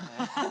걸로 하고.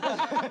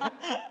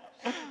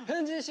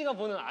 현진 씨가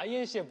보는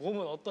IN 씨의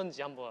몸은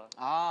어떤지 한번.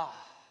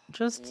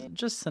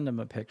 Just send him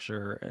a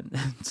picture and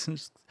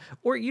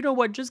or you know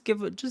what? Just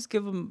give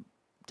him.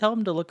 Tell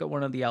him to look at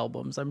one of the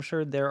albums. I'm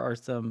sure there are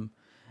some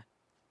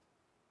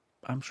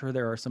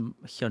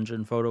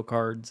Hyunjin photo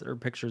cards or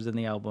pictures in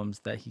the albums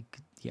that he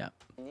could. Yeah.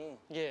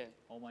 예.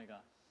 오 마이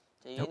갓.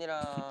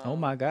 이엔이랑 Oh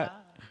my god.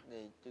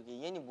 네, 여기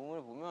이엔이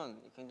몸을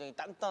보면 굉장히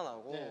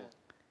단단하고 네.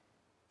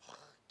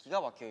 기가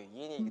막혀요.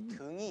 이엔이 이게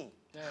등이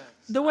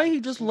The way he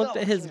just looked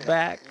at his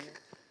back.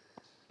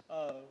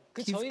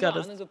 그 He's 저희가 got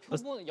a- 아는 그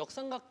표본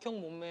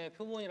역삼각형 몸매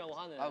표본이라고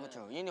하는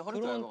그렇죠. 이엔이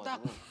허리가 그런 딱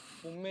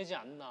얇아가지고 몸매지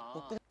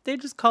않나. They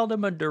just called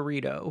him a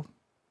Dorito.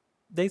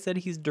 They said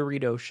he's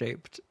Dorito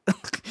shaped.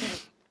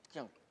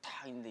 그냥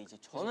다 있는데 이제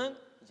저는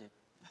이제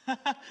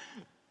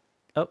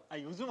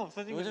요즘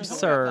없어진 거 요즘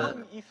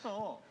Sir.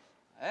 있어.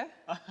 에?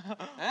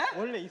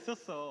 원래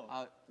있었어.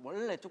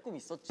 원래 조금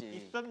있었지.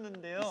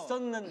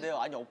 있었는데요.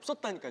 아니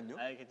없었다니까요.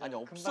 괜찮아.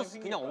 금방 없었어.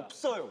 생길 그냥 거야.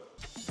 없어요.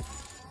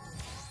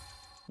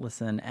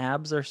 Listen,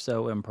 abs are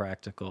so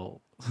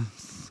impractical.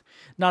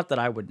 Not that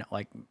I would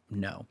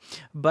know,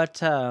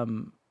 but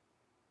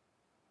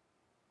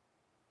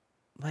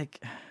like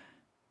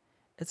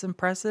it's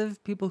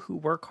impressive people who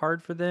work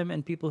hard for them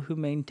and people who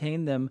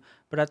maintain them,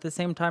 but at the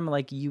same time,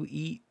 like you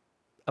eat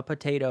a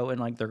potato and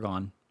like they're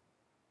gone.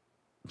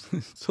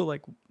 So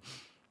like,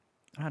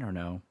 I don't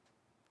know.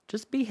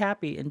 Just be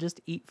happy and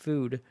just eat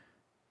food.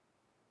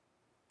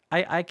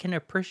 I can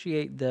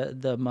appreciate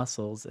the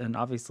muscles and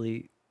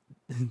obviously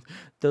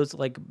those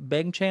like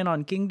Bang Chan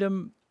on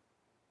Kingdom,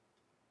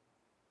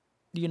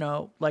 you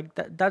know, like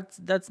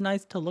that's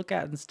nice to look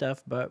at and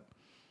stuff, but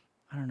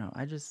I don't know.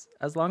 I just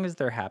as long as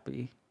they're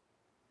happy.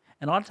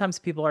 And a lot of times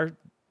people are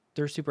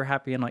they're super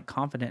happy and like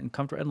confident and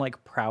comfortable and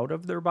like proud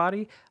of their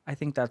body. I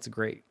think that's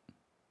great.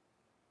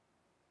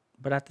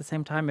 But at the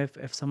same time,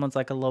 if someone's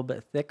like a little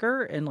bit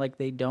thicker and like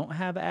they don't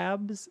have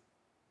abs,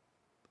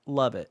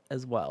 love it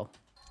as well.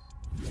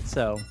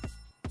 So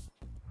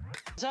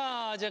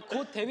자, 이제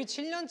곧 데뷔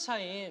 7년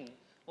차인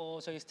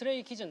저희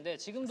스트레이키즈인데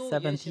지금도 이엔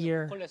seventh 씨는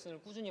year. 보컬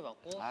레슨을 꾸준히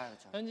받고 아,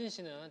 그렇죠. 현진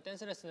씨는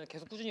댄스 레슨을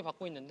계속 꾸준히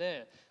받고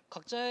있는데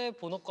각자의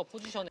본업과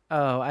포지션에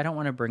Oh, I don't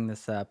want to bring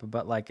this up,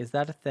 but like, is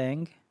that a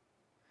thing?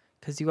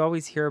 Because you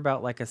always hear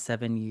about like a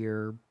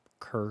 7-year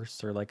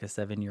curse or like a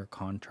 7-year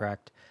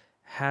contract.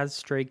 Has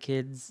Stray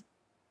Kids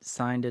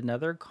signed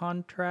another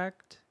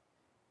contract?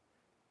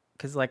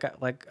 Because like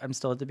I'm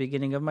still at the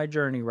beginning of my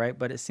journey, right?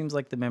 But it seems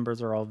like the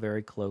members are all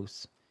very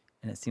close,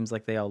 and it seems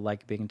like they all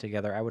like being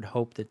together. I would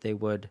hope that they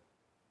would.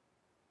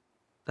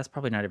 That's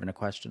probably not even a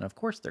question. Of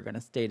course they're going to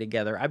stay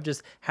together.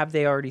 Have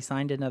they already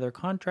signed another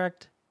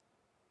contract?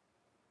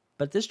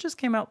 But this just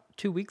came out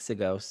 2 weeks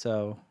ago,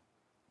 so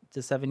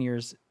the 7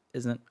 years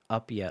isn't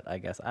up yet, I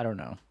guess. I don't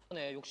know.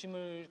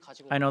 욕심을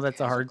가지고 I know that's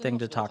a hard 계속 thing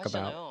to 끊임없이 talk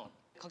about. 노력하시잖아요.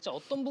 각자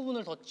어떤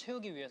부분을 더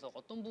채우기 위해서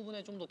어떤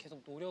부분에 좀 더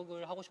계속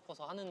노력을 하고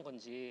싶어서 하는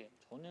건지.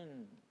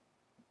 저는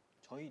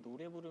저희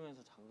노래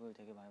부르면서 자극을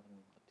되게 많이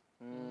받는 것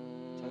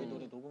같아요. 저희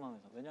노래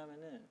녹음하면서.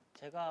 왜냐면은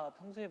제가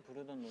평소에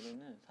부르던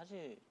노래는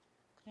사실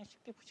그냥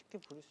쉽게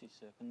부를 수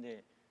있어요.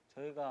 근데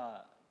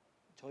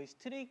저희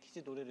스트레이키즈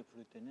노래를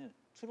부를 때는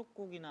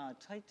수록곡이나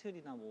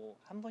타이틀이나 뭐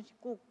한 번씩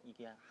꼭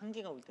이게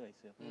한계가 올 때가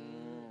있어요.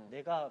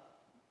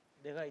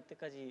 내가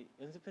이때까지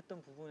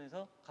연습했던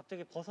부분에서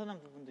갑자기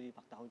벗어난 부분들이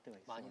막 나올 때가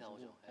있어요. 많이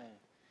나오죠. 네.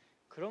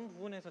 그런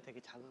부분에서 되게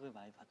자극을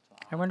많이 받죠.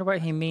 I wonder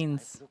what he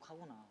means.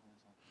 부족하구나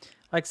하면서.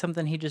 Like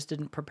something he just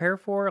didn't prepare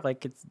for?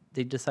 Like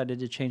they decided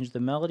to change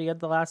the melody at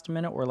the last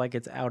minute, or like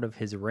it's out of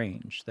his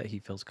range that he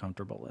feels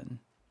comfortable in?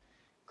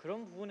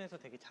 그런 부분에서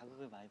되게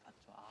자극을 많이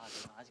받죠.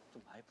 내가 아직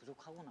좀 많이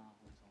부족하구나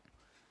하면서.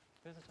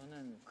 그래서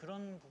저는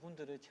그런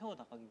부분들을 채워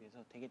나가기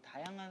위해서 되게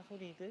다양한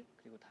소리들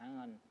그리고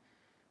다양한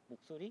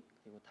목소리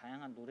그리고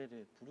다양한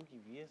노래를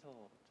부르기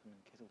위해서 저는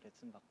계속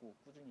레슨 받고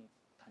꾸준히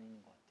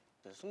다니는 것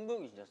같아요.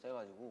 승부욕이 진짜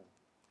세가지고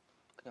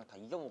그냥 다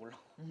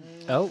이겨먹으려고.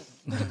 Oh.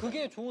 근데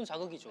그게 좋은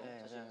자극이죠. 네,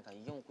 사실. 그냥 다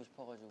이겨먹고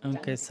싶어가지고.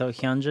 Okay, so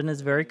Hyunjin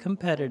is very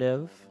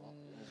competitive.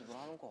 연습을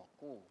하는 것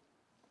같고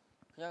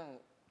그냥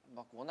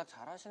막 워낙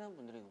잘하시는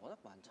분들이 워낙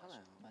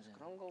많잖아요. 맞아요.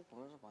 그런 거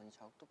보면서 많이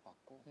자극도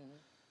받고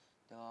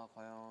내가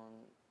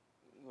과연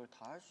이걸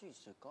다 할 수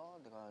있을까?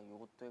 내가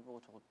이것도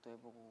해보고 저것도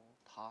해보고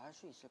다 할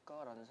수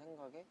있을까라는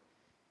생각에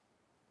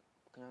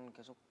그냥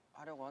계속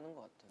하려고 하는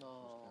것 같아요.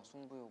 그래서 그냥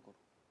승부욕으로.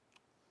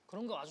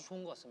 그런 거 아주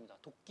좋은 것 같습니다.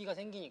 도끼가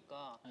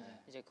생기니까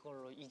이제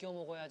그걸로 이겨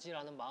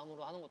먹어야지라는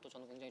마음으로 하는 것도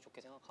저는 굉장히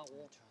좋게 생각하고,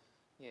 그렇죠.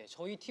 예,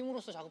 저희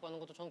팀으로서 작업하는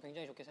것도 저는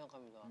굉장히 좋게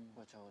생각합니다.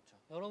 그렇죠.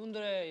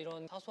 여러분들의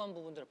이런 사소한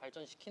부분들을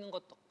발전시키는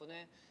것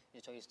덕분에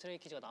이제 저희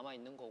스트레이키즈가 남아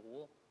있는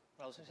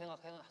거고라고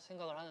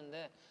생각을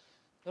하는데,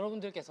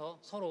 여러분들께서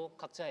서로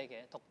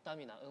각자에게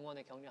덕담이나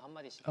응원의 격려 한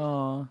마디씩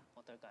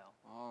어떨까요?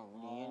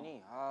 우리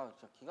이엔이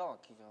진짜 기가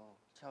막히죠.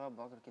 제가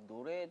막 그렇게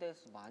노래에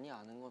대해서 많이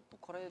아는 것,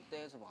 보컬에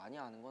대해서 많이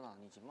아는 건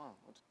아니지만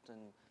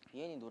어쨌든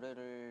이엔이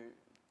노래를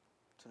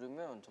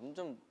들으면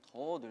점점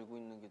더 늘고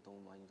있는 게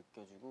너무 많이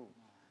느껴지고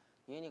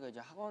이엔이가 이제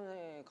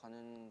학원에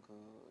가는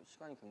그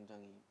시간이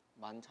굉장히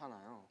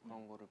많잖아요.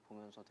 그런 거를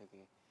보면서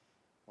되게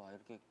와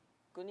이렇게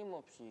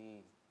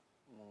끊임없이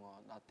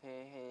뭔가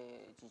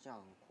나태해지지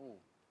않고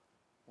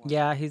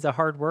Yeah, he's a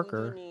hard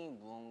worker. 꾸준히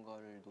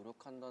무언가를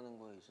노력한다는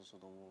거에 있어서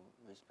너무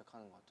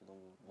리스펙하는 것 같아요.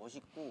 너무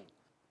멋있고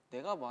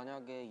내가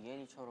만약에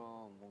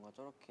이엔이처럼 뭔가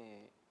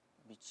저렇게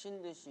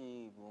미친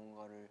듯이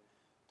무언가를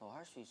더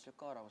할 수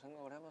있을까라고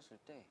생각을 해봤을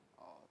때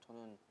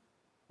저는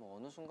뭐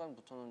어느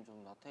순간부터는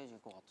좀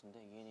나태해질 것 같은데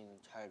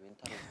이엔이는 잘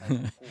멘탈을 잘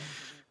잡고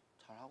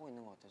잘 하고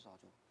있는 것 같아서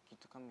아주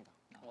기특합니다.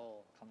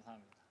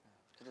 감사합니다.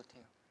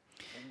 뿌듯해요.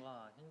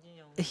 뭔가 현진이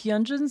형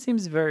Hyunjin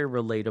seems very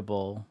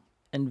relatable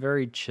and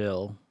very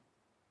chill.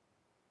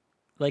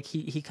 Like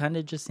he kind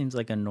of just seems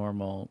like a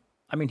normal.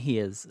 I mean, he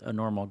is a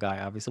normal guy,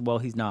 obviously. Well,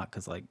 he's not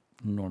because like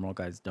normal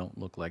guys don't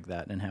look like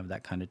that and have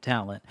that kind of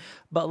talent.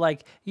 But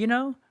like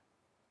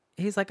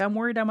he's like, I'm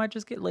worried I might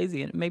just get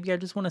lazy and maybe I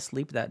just want to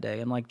sleep that day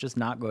and like just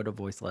not go to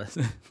voice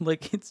lesson.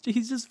 Like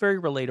he's just very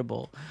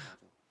relatable.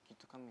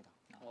 기특합니다.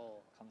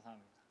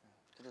 감사합니다.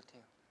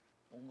 뿌듯해요.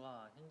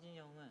 뭔가 현진이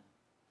형은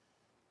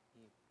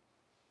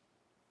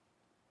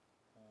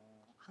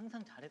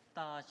항상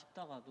잘했다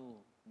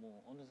싶다가도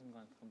뭐 어느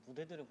순간 그런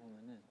무대들을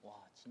보면은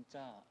와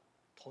진짜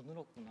더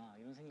늘었구나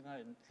이런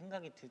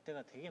생각이 들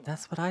때가 되게 많아요.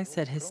 That's what I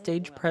said. His 그런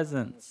거 stage 보면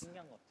presence.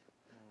 신기한 것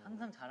같아요.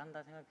 항상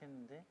잘한다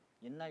생각했는데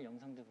옛날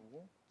영상들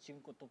보고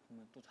지금 것도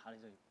보면 또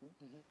잘해져 있고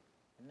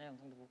옛날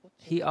영상도 보고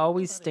He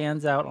always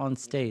stands out on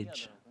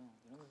stage.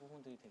 이런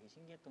부분들이 되게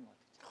신기했던 것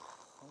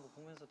같아요. 그런 거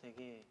보면서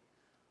되게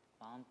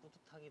마음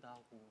뿌듯하기도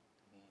하고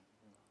되게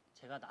뭔가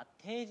제가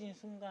나태해진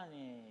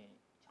순간에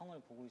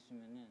형을 보고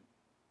있으면은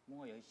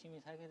뭔가 열심히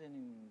살게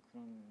되는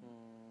그런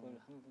걸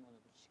한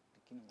번씩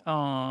느끼는 것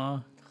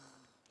같아요.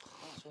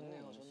 Aw.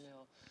 좋네요,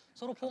 좋네요.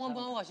 서로 포옹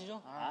한번 하고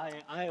가시죠.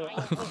 아유.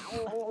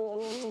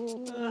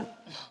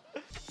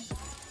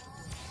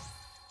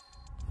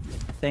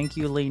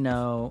 Thank you,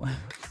 Lino.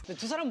 네,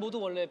 두 사람 모두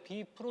원래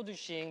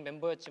비프로듀싱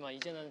멤버였지만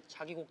이제는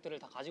자기 곡들을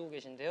다 가지고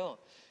계신데요.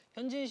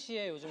 현진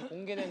씨의 요즘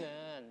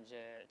공개되는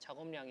이제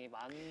작업량이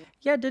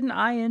Yeah, didn't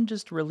I.N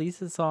just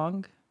release a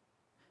song?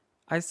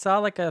 I saw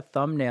like a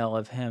thumbnail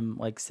of him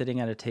like sitting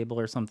at a table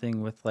or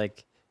something with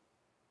like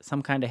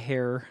some kind of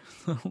hair.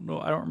 No,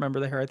 I don't remember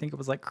the hair. I think it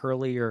was like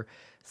curly or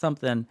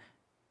something.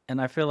 And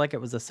I feel like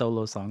it was a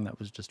solo song that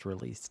was just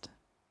released.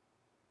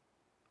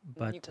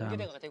 But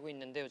공개가 되고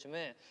있는데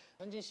요즘에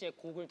현진 씨의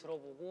곡을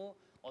들어보고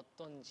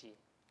어떤지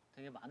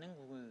되게 많은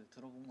곡을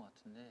들어본 것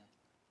같은데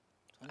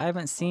I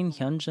haven't seen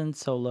Hyunjin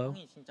solo.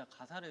 형이 진짜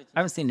가사를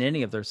I haven't seen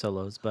any of their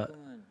solos, but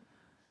가끔은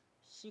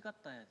시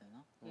같다 해야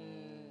되나?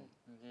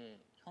 이게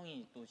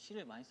형이 또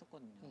시를 많이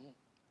썼거든요.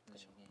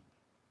 그래서 이게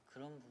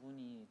그런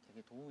부분이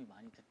되게 도움이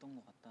많이 됐던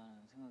것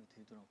같다는 생각이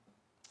들더라고요.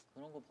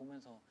 그런 거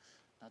보면서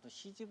나도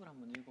시집을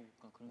한번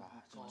읽어볼까 그런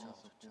생각이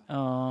들었었고.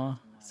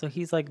 so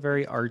he's like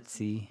very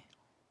artsy.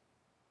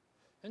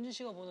 현진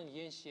씨가 보는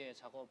이엔 씨의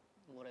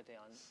작업물에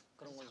대한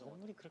그런 건 좀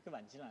작업물이 그렇게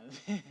많지는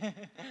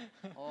않은데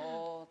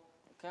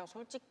그냥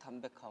솔직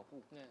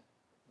담백하고 네.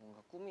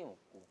 뭔가 꾸밈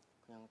없고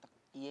그냥 딱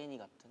이엔이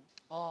같은.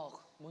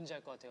 뭔지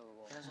알 것 같아요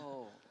그거.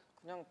 그래서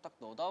그냥 딱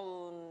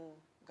너다운,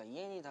 그러니까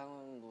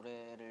이엔이다운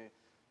노래를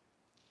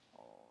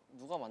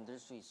누가 만들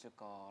수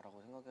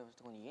있을까라고 생각해봤을 때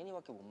그건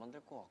이엔이밖에 못 만들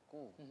것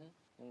같고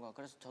뭔가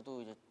그래서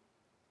저도 이제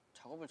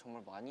작업을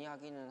정말 많이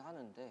하기는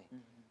하는데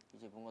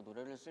이제 뭔가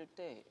노래를 쓸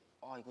때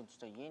이건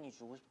진짜 이엔이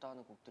주고 싶다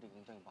하는 곡들이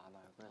굉장히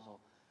많아요. 그래서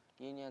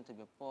이엔이한테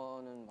몇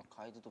번은 막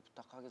가이드도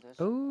부탁하기도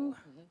했었고.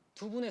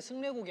 두 분의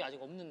승례곡이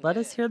아직 없는데 Let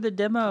us hear the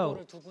demo.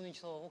 그거를 두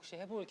분이서 혹시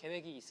해볼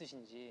계획이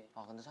있으신지.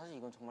 근데 사실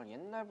이건 정말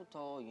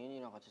옛날부터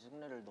이엔이랑 같이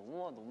승례를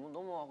너무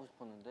하고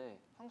싶었는데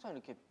항상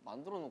이렇게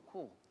만들어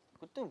놓고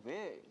그때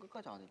왜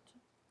끝까지 안 했지?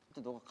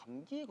 그때 너가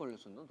감기에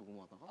걸렸었나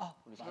녹음하다가?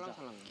 우리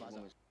살랑살랑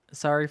녹음했어.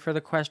 Sorry for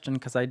the question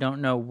because I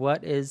don't know.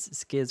 What is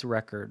Skiz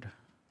record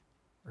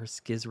or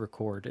Skiz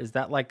record? Is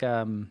that like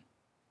an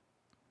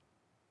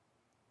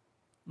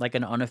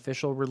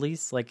unofficial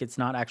release? Like it's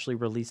not actually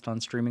released on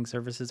streaming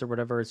services or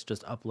whatever. It's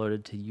just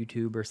uploaded to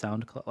YouTube or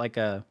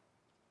SoundCloud,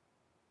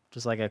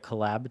 just like a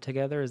collab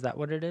together. Is that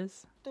what it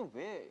is? 그때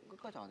왜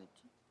끝까지 안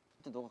했지?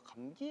 그때 너가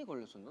감기에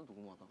걸렸었나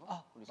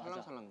녹음하다가? 우리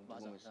살랑살랑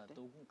녹음했을 때?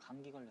 녹음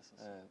감기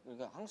걸렸었어. 네,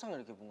 그러니까 항상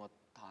이렇게 뭔가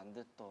다 안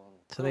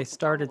됐던. So they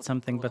started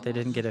something, but they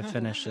didn't get to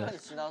finish it. 시간이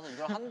지나서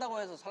이걸 한다고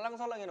해서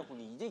살랑살랑이라는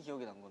곡이 이제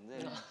기억이 난 건데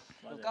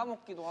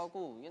까먹기도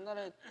하고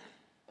옛날에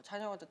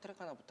찬이 형한테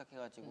트랙 하나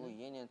부탁해가지고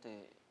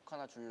이엔이한테 곡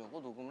하나 주려고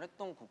녹음을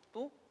했던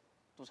곡도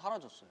또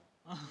사라졌어요.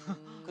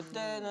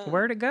 그때는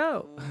Where'd it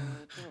go?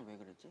 그때는 왜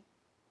그랬지?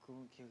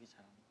 그건 기억이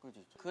잘 안 나.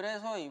 그렇죠.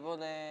 그래서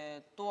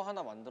이번에 또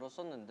하나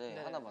만들었었는데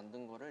하나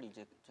만든 거를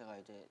이제 제가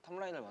이제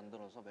탑라인을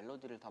만들어서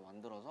멜로디를 다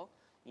만들어서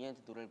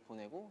이엔한테 노래를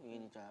보내고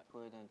이엔이 이제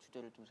그거에 대한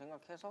주제를 좀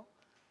생각해서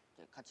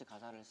이제 같이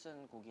가사를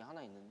쓴 곡이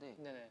하나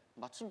있는데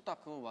마침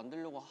딱 그거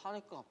만들려고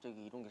하니까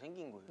갑자기 이런 게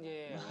생긴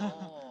거예요.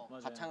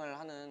 가창을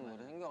하는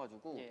노래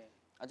생겨가지고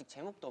아직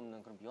제목도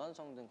없는 그런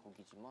미완성된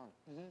곡이지만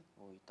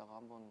뭐 이따가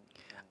한번.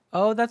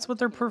 Oh, that's what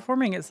they're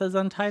performing. It says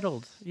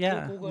untitled.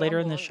 Yeah, later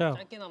in the show.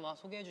 짧게나마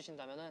소개해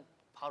주신다면은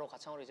바로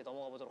가창으로 이제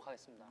넘어가 보도록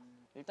하겠습니다.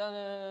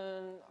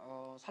 일단은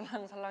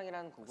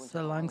살랑살랑이라는 곡은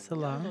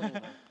살랑살랑.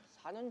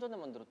 4년 전에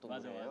만들었던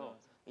노래예요.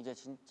 이제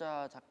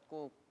진짜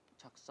작곡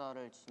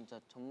작사를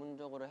진짜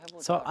전문적으로 해보자.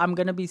 So I'm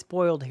gonna be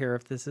spoiled here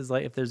if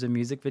there's a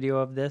music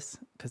video of this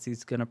because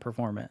he's gonna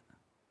perform it.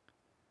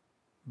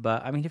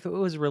 But I mean, if it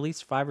was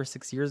released 5 or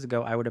 6 years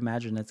ago, I would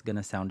imagine it's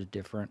gonna sound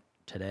different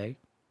today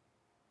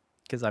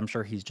because I'm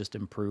sure he's just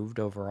improved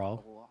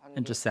overall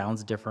and just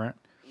sounds different.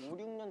 5,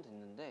 6년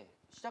됐는데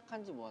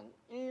시작한 지 뭐 한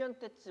 1년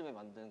때쯤에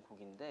만든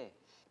곡인데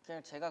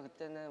그냥 제가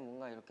그때는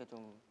뭔가 이렇게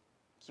좀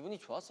기분이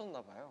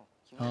좋았었나 봐요.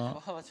 기분이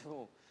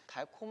좋아가지고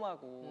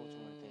달콤하고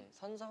좀 이렇게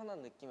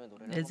선선한 느낌의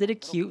노래를. Is it a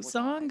cute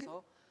song?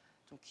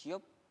 좀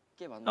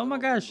귀엽게 만든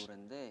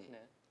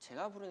노래인데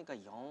제가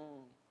부르니까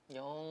영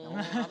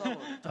하다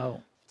보니까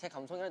제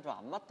감성이랑 좀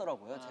안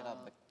맞더라고요.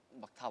 제가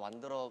막 다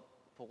만들어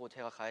보고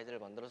제가 가이드를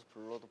만들어서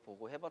불러도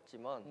보고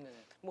해봤지만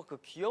뭐 그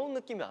귀여운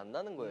느낌이 안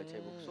나는 거예요. 제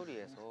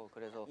목소리에서.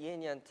 그래서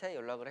이엔이한테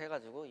연락을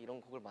해가지고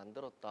이런 곡을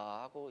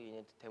만들었다 하고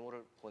이엔이한테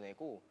데모를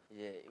보내고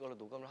이제 이걸로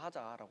녹음을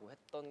하자라고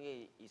했던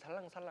게 이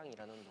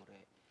살랑살랑이라는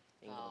노래인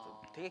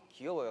거죠. 되게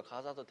귀여워요.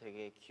 가사도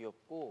되게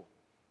귀엽고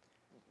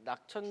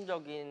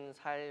낙천적인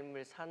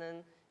삶을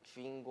사는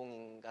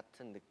주인공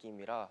같은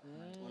느낌이라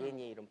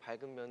이엔이의 이런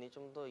밝은 면이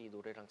좀 더 이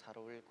노래랑 잘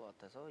어울릴 것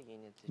같아서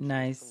이엔이한테 주고 싶은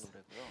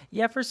노래고요.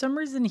 Yeah, for some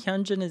reason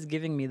Hyunjin is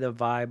giving me the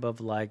vibe of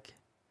like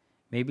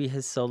maybe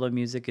his solo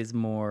music is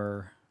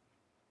more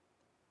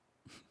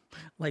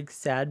like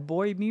sad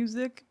boy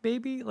music,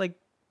 maybe like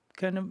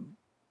kind of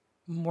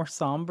more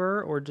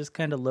somber or just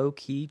kind of low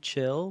key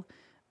chill.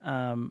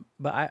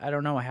 But I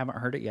don't know, I haven't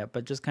heard it yet,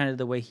 but just kind of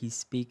the way he's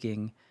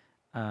speaking,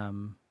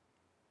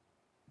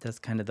 that's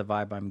kind of the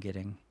vibe I'm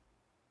getting.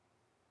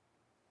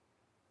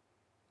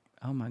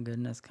 Oh my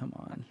goodness, come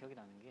on. 기억이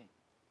나는 게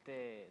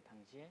그때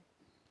당시에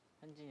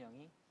현진이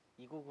형이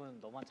이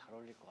곡은 너만 잘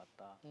어울릴 것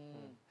같다.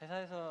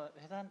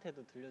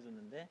 회사한테도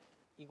들려줬는데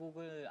이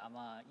곡을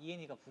아마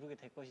이엔이가 부르게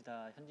될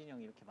것이다. 현진이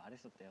형이 이렇게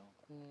말했었대요.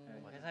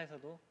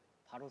 회사에서도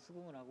바로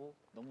수긍을 하고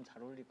너무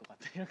잘 어울릴 것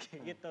같다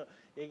이렇게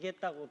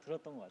얘기했다고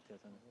들었던 것 같아요.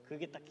 저는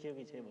그게 딱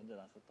기억이 제일 먼저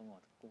났었던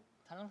것 같고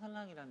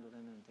살랑살랑이라는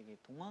노래는 되게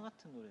동화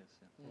같은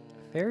노래였어요.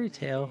 Fairy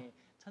tale. 되게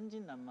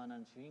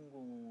천진난만한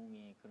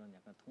주인공의 그런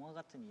약간 동화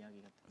같은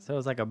이야기 같은 So it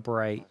was like a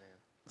bright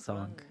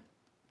song. 그런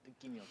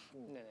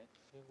느낌이었고 네네.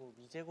 그리고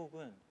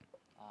미제곡은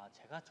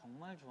제가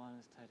정말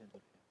좋아하는 스타일의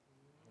노래예요.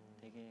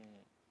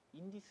 되게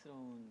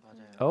인디스러운 그런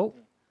맞아요.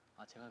 노래인데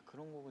제가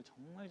그런 곡을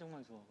정말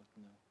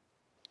좋아하거든요.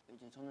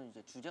 이제 저는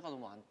이제 주제가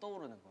너무 안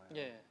떠오르는 거예요.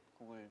 예.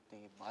 곡을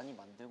되게 많이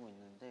만들고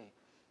있는데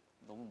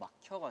너무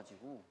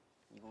막혀가지고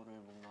이거를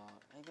뭔가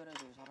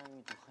해결해줄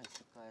사람이 누가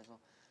있을까 해서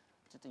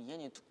어쨌든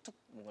이엔이 툭툭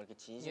뭔가 이렇게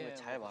진심을 예,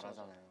 잘 그렇죠.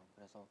 말하잖아요.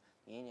 그래서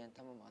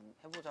이엔이한테 한번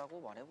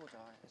해보자고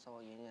말해보자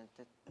해서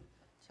이엔이한테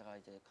제가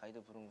이제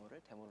가이드 부른 거를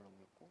데모를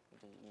넘겼고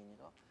이제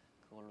이엔이가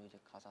그걸로 이제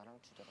가사랑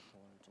주제 같은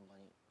거를 좀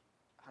많이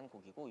한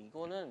곡이고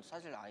이거는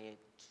사실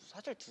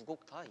사실 두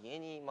곡 다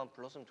이엔이만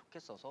불렀으면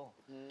좋겠어서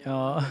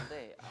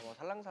근데 아마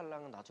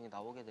살랑살랑은 나중에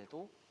나오게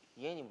돼도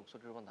이엔이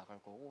목소리로만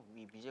나갈 거고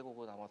이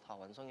미제곡은 아마 다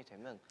완성이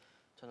되면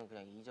저는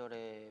그냥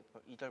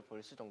 2절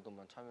벌스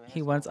정도만 참여해서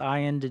He wants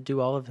I.N to do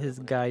all of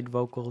his guide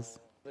vocals.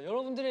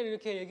 여러분들의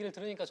이렇게 얘기를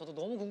들으니까 저도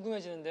너무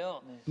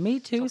궁금해지는데요. Me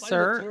too, 저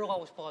빨리 sir.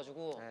 들어가고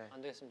싶어가지고 네.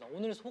 안 되겠습니다.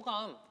 오늘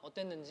소감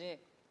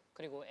어땠는지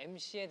그리고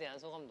MC에 대한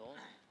소감도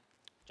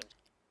좀.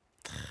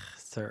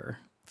 Sir.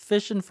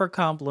 Fishing for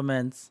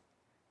compliments.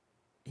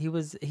 He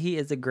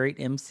is a great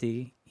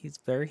MC. He's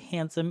very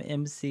handsome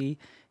MC.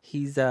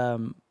 He's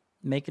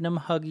making them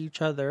hug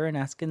each other and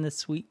asking the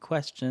sweet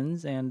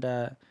questions and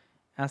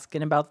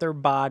asking about their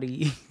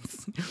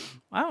bodies.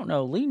 I don't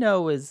know.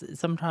 Lino is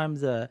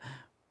sometimes I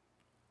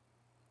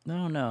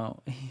don't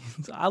know.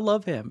 I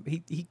love him.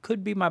 He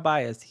could be my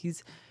bias.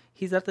 He's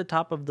at the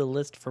top of the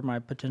list for my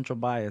potential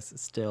bias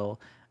still.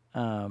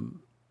 I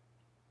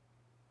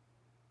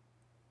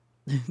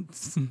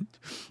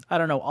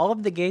don't know. All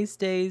of the gay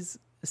stays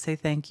say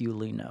thank you,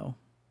 Lino,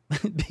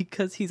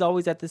 because he's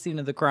always at the scene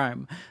of the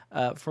crime.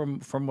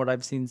 From what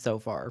I've seen so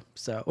far.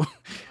 So.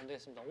 안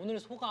되겠습니다. 오늘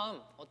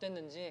소감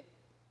어땠는지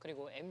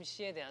그리고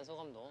MC에 대한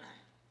소감도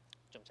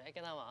좀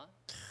짧게나마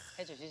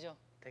해주시죠.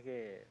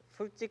 되게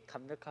솔직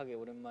담백하게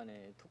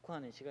오랜만에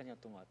토크하는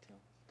시간이었던 것 같아요.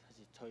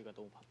 사실 저희가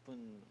너무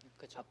바쁜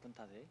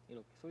탓에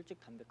이렇게 솔직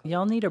담백하게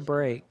Y'all need a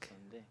break.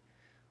 없었는데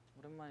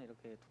오랜만에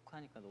이렇게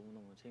토크하니까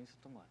너무너무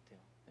재밌었던 것 같아요.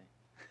 네.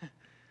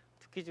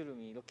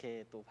 투키즈룸이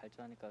이렇게 또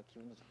발전하니까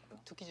기분도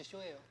좋고요. 투키즈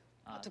쇼예요.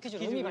 투키즈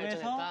투키즈 룸이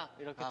룸에서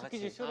발전했다. 이렇게 그치.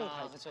 투키즈 쇼로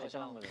그쵸,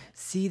 발전한 그쵸. 거죠.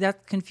 See, that's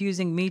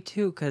confusing me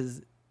too,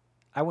 because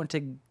I went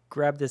to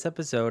grab this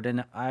episode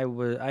and I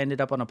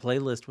ended up on a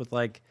playlist with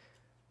like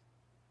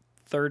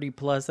 30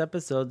 plus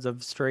episodes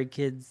of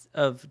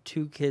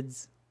Two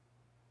Kids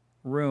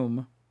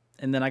Room,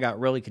 and then I got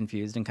really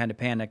confused and kind of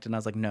panicked, and I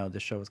was like, no, the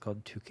show is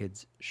called Two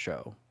Kids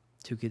Show.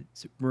 Two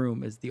Kids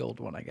Room is the old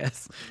one, I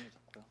guess,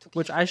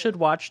 which I should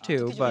watch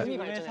too. 투키즈 But 룸이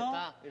룸에서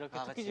발전했다. 이렇게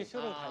아, 투키즈 그치.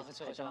 쇼로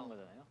그쵸, 발전한 그쵸.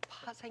 거잖아요.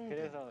 파생들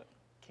그래서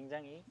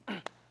굉장히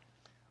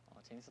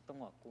재밌었던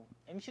것 같고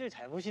MC를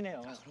잘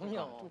보시네요.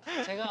 그럼요.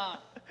 제가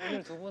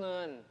오늘 두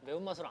분은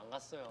매운맛으로 안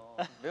갔어요.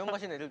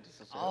 매운맛인 애들도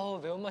있었어요. 아우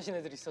매운맛인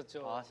애들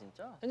있었죠. 아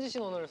진짜? 현지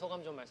씨는 오늘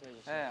소감 좀 말씀해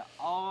주시죠. 네,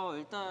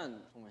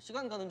 일단 정말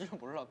시간 가는 줄은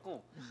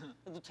몰랐고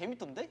너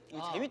재밌던데?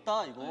 이거 아.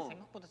 재밌다 이거.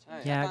 생각보다 네,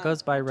 재밌어요. Yeah, it 약간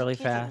goes by really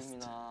투키즈 fast.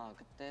 룸이나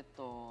그때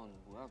했던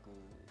뭐야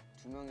그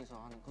두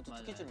명이서 하는 그것도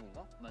맞아요. 투키즈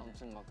룸인가? 맞아요.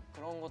 아무튼 막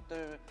그런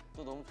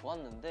것들도 너무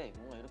좋았는데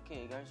뭔가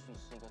이렇게 얘기할 수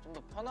있으니까 좀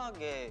더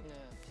편하게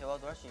네.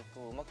 대화도 할 수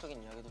있고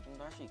음악적인 이야기도 좀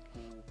더 할 수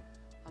있고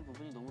한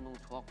부분이 너무너무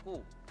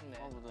좋았고 네.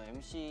 그리고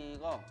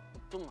MC가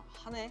좀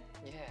하네?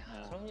 예,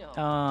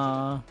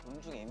 그럼요.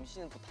 음중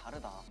MC는 또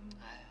다르다.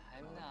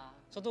 아닙니다.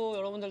 저도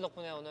여러분들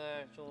덕분에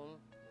오늘 좀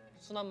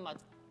순한 맛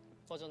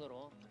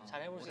버전으로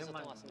잘 해볼 수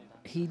있었던 것 같습니다.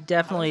 he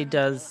definitely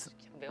does.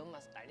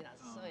 매운맛 난리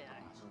났어요.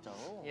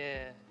 진짜로?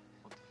 예.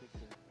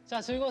 자,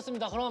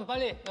 즐거웠습니다. 그럼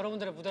빨리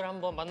여러분들의 무대를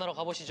한번 만나러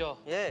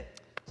가보시죠. 예.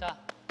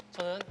 자,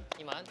 저는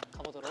이만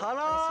가보도록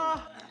가라!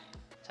 하겠습니다.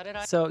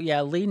 잘해라. So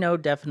yeah, Lino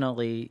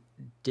definitely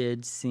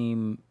did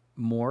seem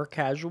more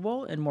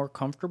casual and more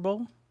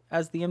comfortable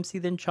as the MC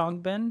than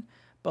Changbin,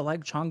 but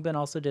like Changbin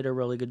also did a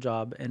really good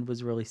job and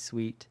was really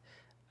sweet.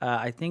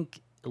 I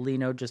think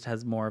Lino just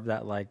has more of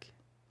that like,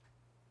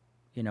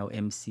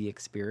 MC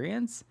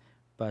experience,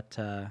 but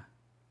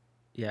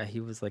yeah, he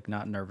was like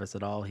not nervous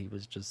at all. He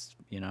was just,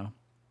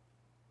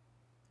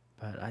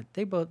 But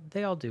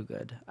they all do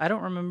good. I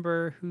don't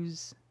remember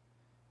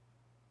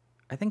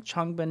I think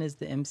Changbin is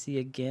the MC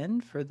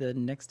again for the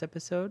next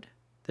episode.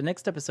 The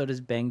next episode is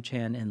Bang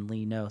Chan and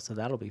Lee No, so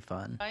that'll be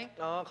fun.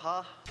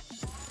 가.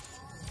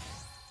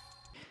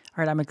 All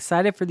right, I'm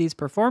excited for these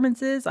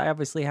performances. I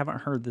obviously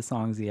haven't heard the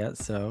songs yet,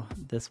 so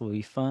this will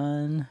be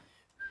fun.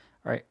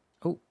 All right.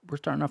 Oh, we're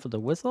starting off with a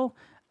whistle.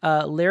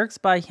 Lyrics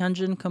by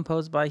Hyunjin,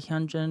 composed by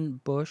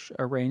Hyunjin, Bush,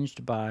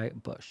 arranged by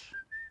Bush.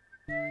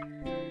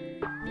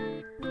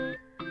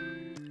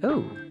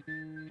 Oh.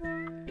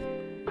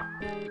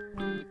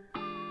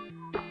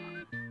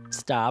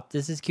 Stop.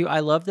 This is cute. I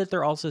love that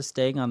they're also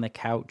staying on the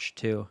couch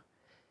too.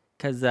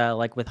 Because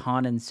like with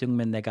Han and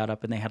Seungmin, they got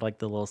up and they had like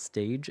the little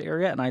stage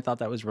area. And I thought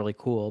that was really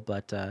cool.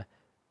 But I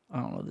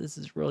don't know. This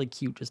is really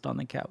cute just on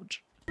the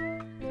couch.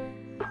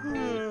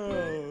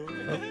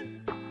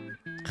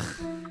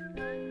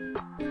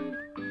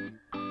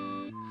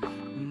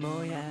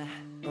 뭐야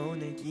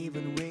오늘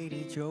기분 왜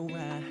이리 좋아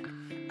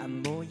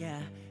안 뭐야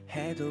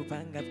해도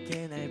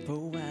반갑게 날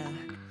보아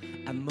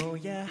안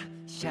뭐야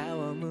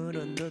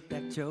샤워물온도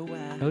딱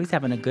좋아 Oh, he's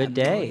having a good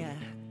day.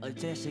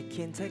 어제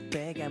시킨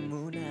택배가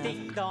무나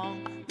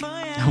띵동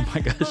Oh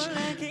my gosh.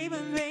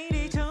 기분 왜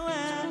이리 좋아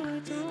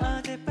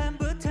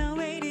어젯밤부터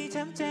왜 이리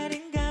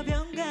잠자린가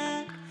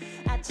병가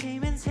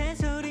아침엔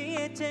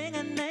새소리에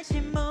쨍한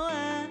날씨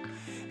모아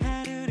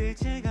하루를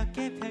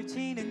즐겁게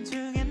펼치는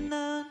중에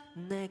넌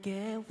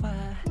내게 와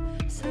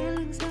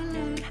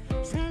살랑살랑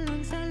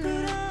살랑살랑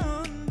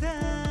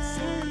불어온다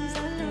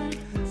살랑살랑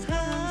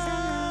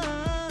살랑살랑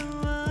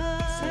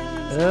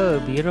Oh,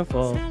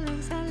 beautiful.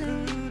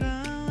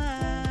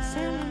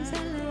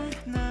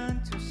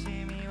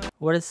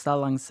 What is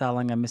salang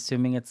salang? I'm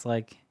assuming it's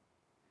like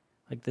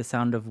the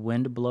sound of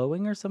wind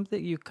blowing or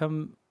something. You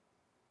come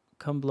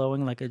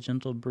blowing like a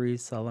gentle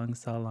breeze, salang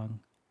salang.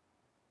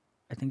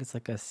 I think it's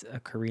like a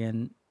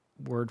Korean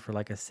word for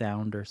like a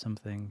sound or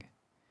something.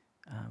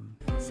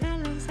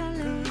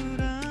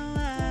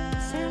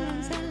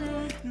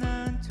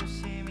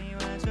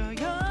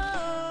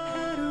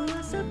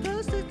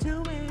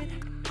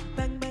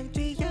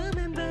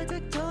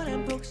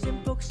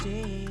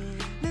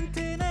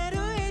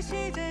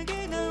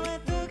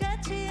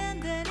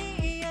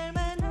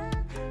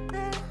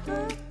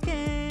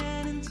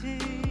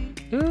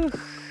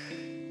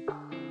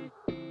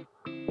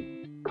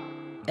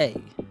 Hey.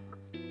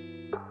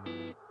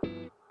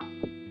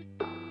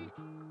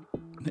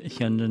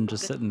 Hyunjin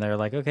just sitting there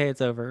like, okay,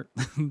 it's over.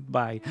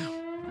 Bye.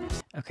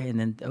 Okay, and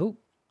then, oh,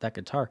 that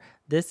guitar.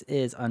 This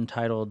is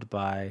Untitled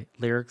by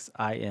Lyrics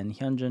I.N.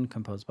 Hyunjin,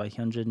 composed by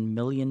Hyunjin,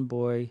 Million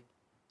Boy,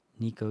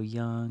 Nico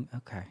Young.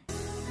 Okay.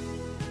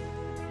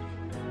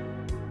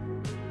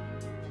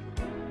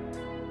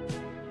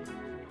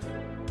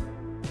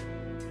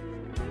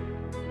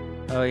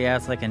 Oh yeah,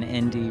 it's like an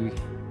indie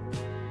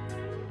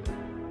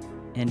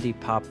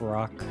pop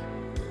rock.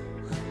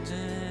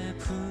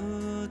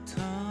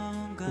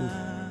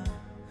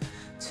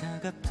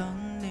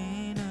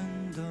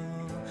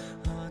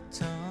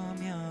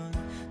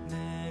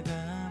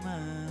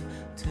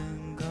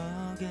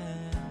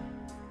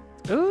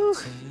 Ooh.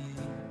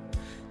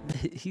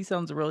 He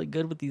sounds really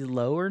good with these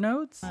lower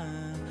notes.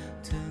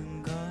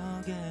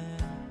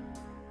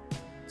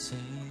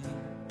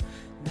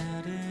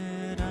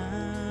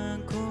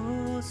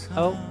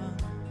 Oh.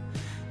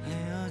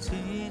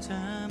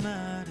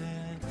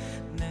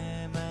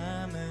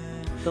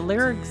 The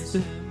lyrics.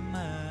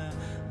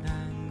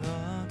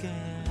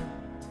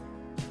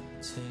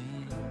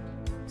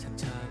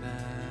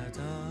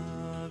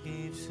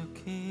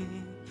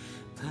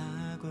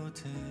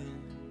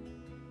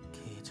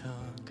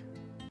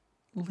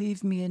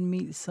 Leave me and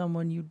meet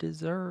someone you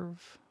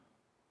deserve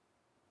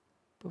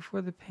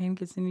before the pain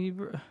gets any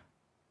deeper.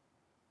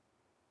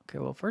 Okay,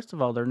 well, first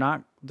of all, they're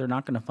not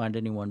going to find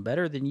anyone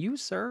better than you,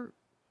 sir.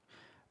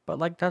 But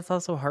like that's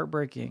also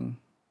heartbreaking.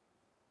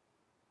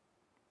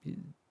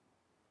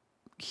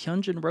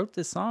 Hyunjin wrote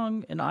this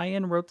song and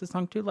I.N wrote this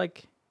song too,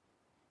 like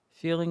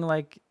feeling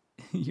like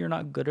you're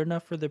not good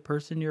enough for the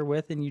person you're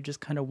with and you just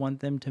kind of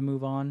want them to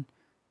move on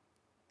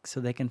so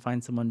they can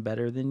find someone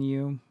better than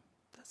you.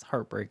 That's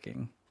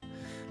heartbreaking.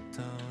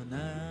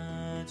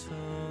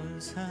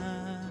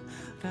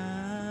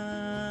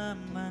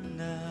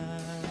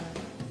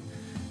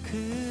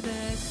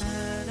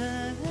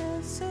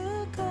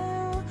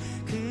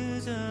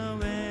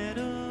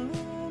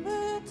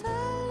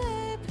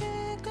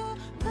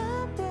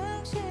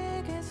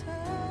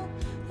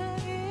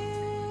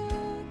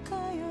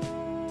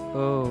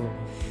 Oh.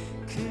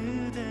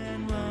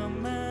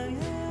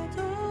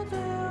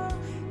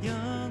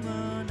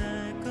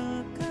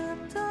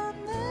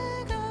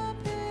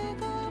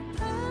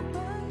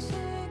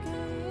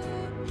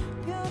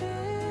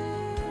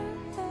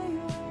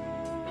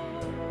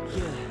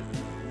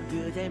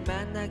 그댈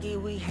만나기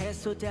위해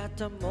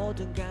쏟았던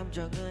모든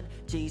감정은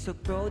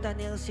지속보단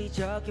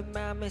일시적인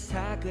맘에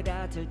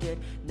사그라들듯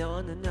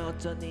너는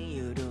어떤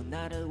이유로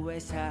나를 왜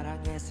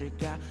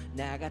사랑했을까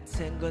나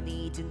같은 건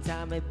잊은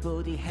다음에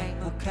부디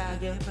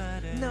행복하게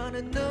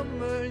너는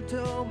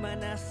눈물도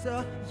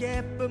많았어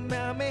예쁜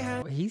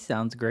맘에 He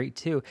sounds great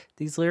too.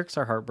 These lyrics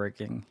are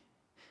heartbreaking.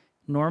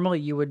 Normally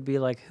you would be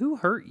like, who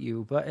hurt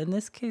you? But in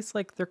this case,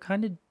 like they're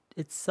kind of,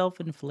 it's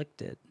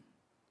self-inflicted.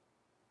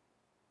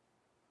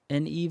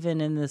 And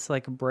even in this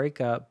like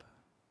breakup,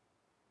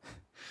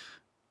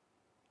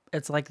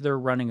 it's like they're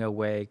running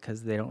away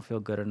because they don't feel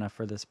good enough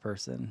for this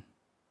person.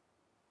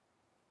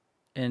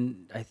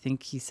 And I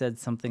think he said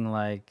something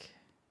like,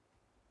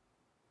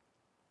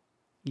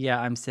 yeah,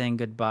 I'm saying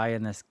goodbye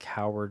in this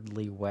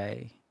cowardly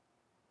way.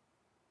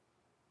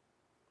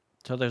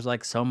 So there's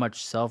like so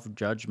much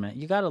self-judgment.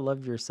 You got to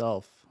love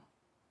yourself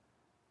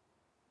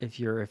if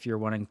you're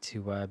wanting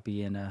to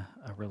be in a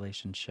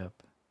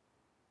relationship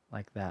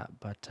like that.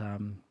 But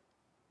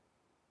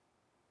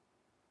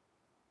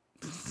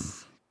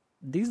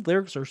these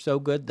lyrics are so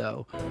good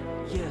though.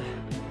 Yeah.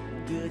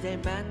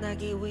 그댈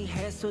만나기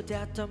위해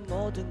쏟았던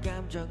모든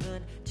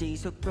감정은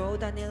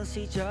지속보단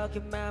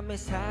일시적인 맘에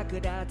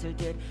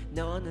사그라들듯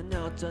너는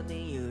어떤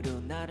이유로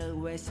나를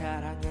왜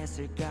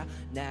사랑했을까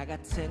나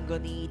같은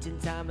건 잊은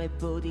다음에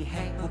부디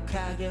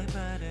행복하게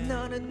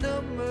너는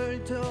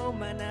눈물도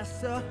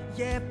많았어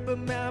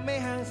예쁜 맘에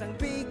항상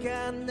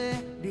비가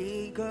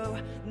내리고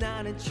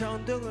나는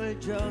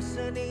천둥을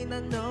줬으니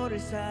난 너를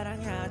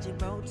사랑하지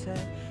못해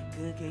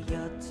그게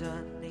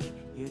어떤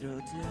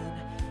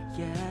이유로든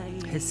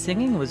His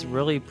singing was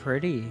really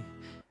pretty.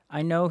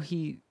 I know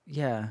it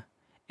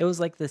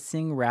was like the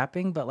sing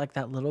rapping, but like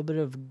that little bit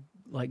of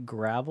like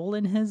gravel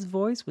in his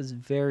voice was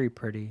very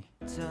pretty.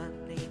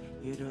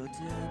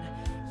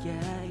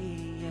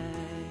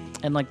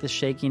 And like the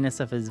shakiness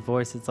of his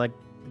voice, it's like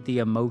the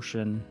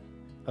emotion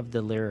of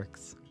the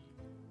lyrics.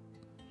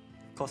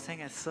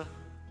 고생했어.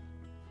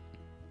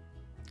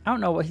 I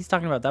don't know what he's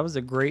talking about. That was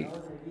a great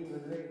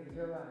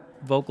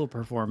vocal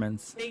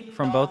performance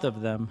from both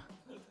of them.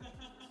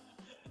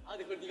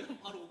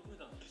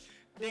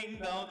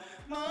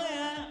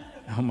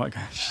 Oh my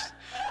gosh.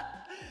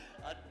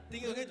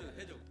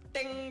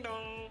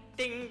 띵동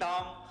띵동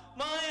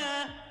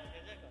뭐야?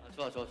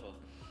 좋아.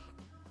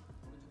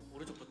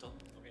 오른쪽부터.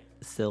 오케이.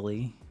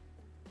 Silly.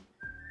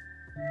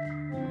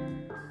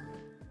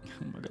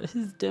 Oh my god,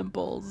 his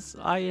dimples.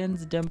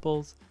 I.N's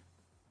dimples.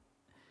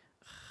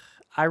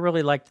 I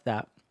really liked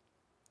that.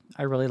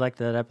 I really liked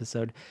that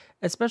episode,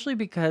 especially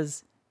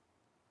because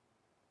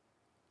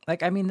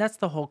like I mean that's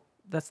the whole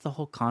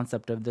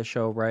concept of the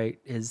show, right?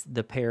 Is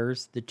the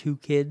pairs, the two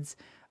kids,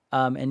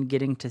 and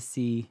getting to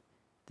see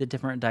the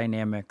different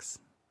dynamics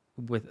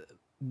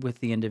with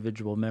the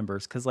individual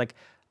members. Because like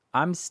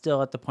I'm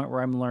still at the point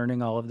where I'm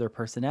learning all of their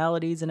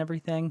personalities and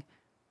everything,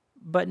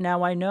 but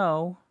now I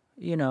know,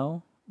 you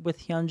know,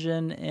 with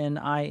Hyunjin and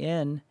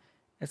I.N,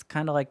 it's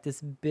kind of like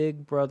this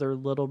big brother,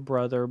 little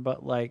brother,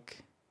 but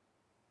like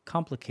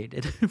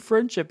complicated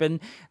friendship, and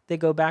they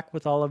go back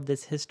with all of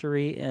this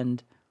history,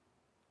 and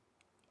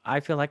I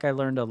feel like I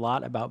learned a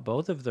lot about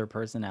both of their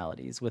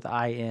personalities, with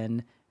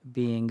I.N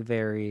being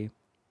very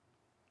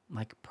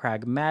like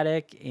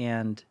pragmatic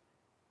and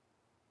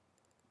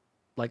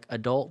like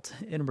adult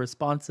and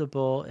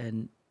responsible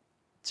and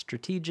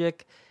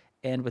strategic,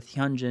 and with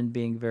Hyunjin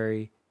being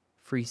very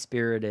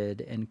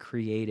free-spirited and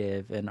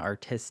creative and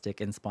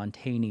artistic and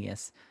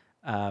spontaneous.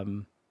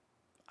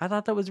 I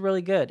thought that was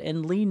really good.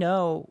 And Lee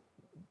No,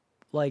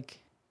 like,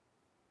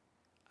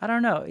 I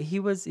don't know, he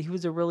was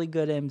a really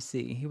good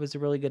MC. He was a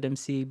really good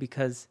MC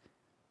because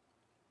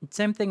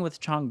same thing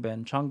with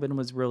Changbin. Changbin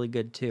was really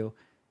good too.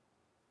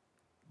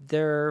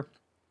 They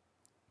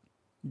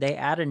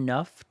add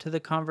enough to the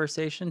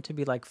conversation to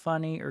be like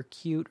funny or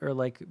cute or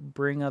like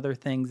bring other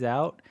things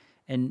out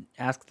and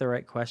ask the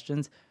right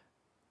questions,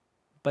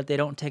 but they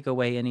don't take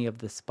away any of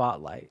the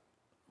spotlight,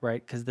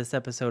 right? Because this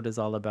episode is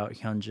all about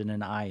Hyunjin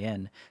and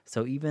I.N.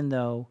 So even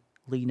though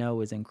Lee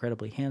No is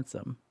incredibly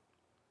handsome,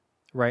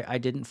 right, I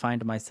didn't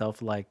find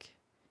myself like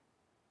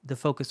the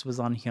focus was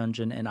on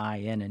Hyunjin and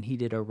I.N, and he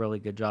did a really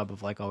good job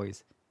of like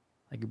always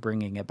like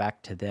bringing it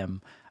back to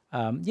them.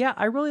 Yeah,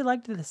 I really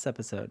liked this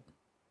episode.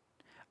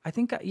 I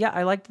think, yeah,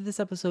 I liked this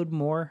episode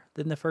more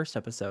than the first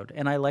episode,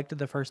 and I liked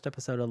the first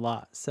episode a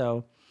lot.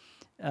 So,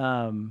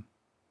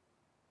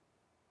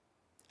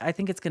 I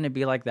think it's going to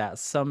be like that.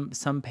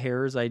 Some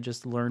pairs I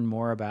just learn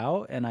more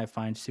about and I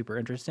find super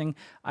interesting.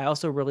 I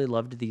also really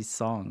loved these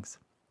songs.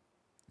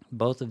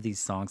 Both of these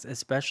songs,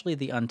 especially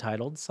the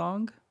Untitled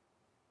song.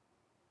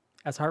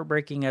 As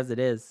heartbreaking as it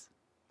is,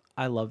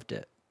 I loved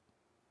it.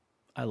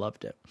 I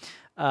loved it.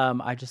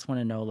 I just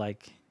want to know,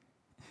 like,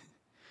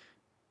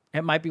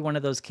 it might be one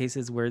of those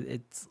cases where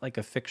it's like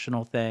a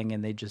fictional thing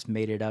and they just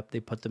made it up. They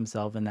put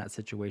themselves in that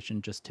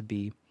situation just to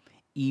be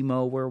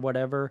emo or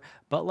whatever.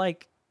 But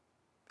like,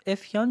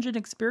 if Hyunjin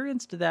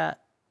experienced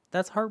that,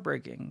 that's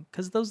heartbreaking,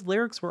 because those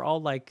lyrics were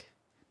all like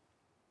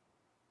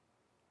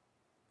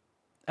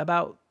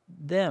about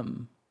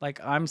them. Like,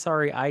 I'm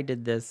sorry I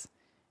did this.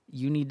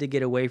 You need to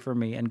get away from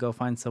me and go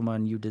find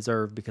someone you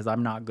deserve because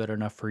I'm not good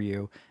enough for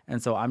you.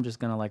 And so I'm just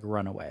going to like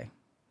run away.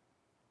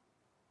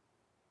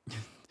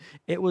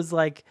 It was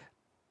like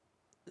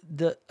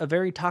a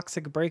very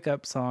toxic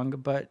breakup song,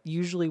 but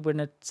usually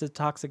when it's a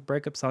toxic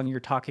breakup song, you're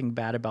talking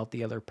bad about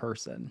the other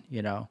person,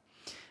 you know?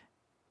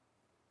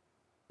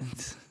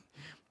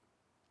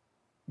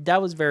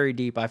 That was very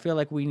deep. I feel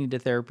like we need a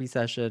therapy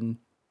session.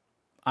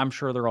 I'm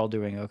sure they're all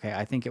doing okay.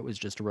 I think it was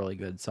just really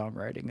good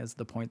songwriting is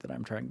the point that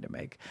I'm trying to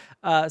make.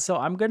 So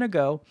I'm going to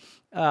go.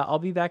 I'll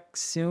be back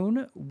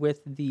soon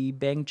with the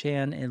Bang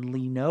Chan and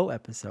Lee No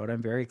episode.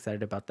 I'm very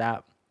excited about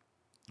that.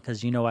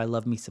 because you know I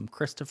love me some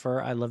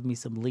Christopher, I love me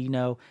some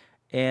Lino,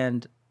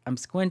 and I'm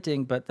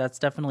squinting, but that's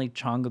definitely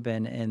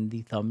Chongabin in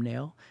the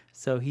thumbnail.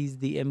 So he's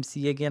the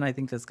MC again. I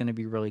think that's going to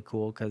be really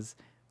cool because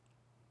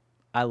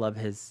I love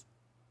his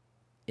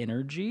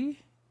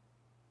energy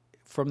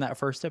from that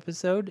first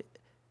episode.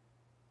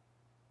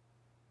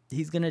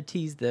 He's going to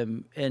tease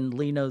them, and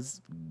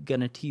Lino's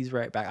going to tease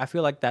right back. I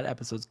feel like that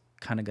episode's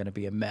kind of going to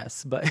be a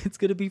mess, but it's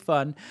going to be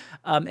fun.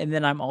 And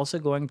then I'm also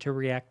going to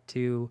react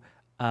to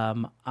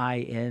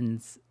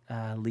I.N.'s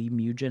Lee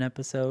Mugin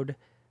episode.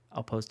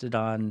 I'll post it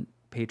on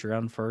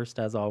Patreon first,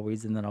 as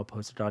always, and then I'll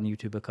post it on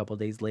YouTube a couple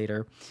days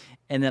later.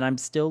 And then I'm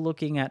still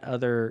looking at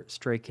other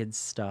Stray Kids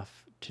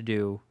stuff to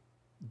do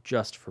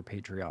just for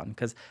Patreon,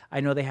 because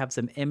I know they have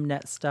some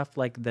Mnet stuff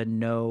like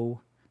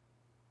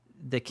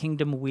the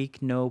Kingdom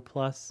Week No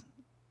Plus.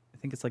 I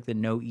think it's like the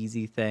No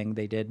Easy thing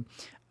they did.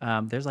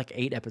 There's like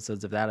 8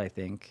 episodes of that, I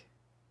think,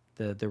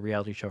 the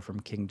reality show from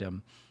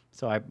Kingdom.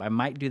 So I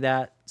might do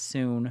that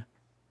soon.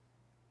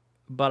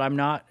 But I'm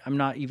not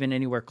even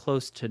anywhere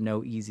close to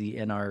No Easy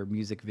in our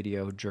music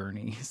video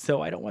journey.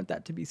 So I don't want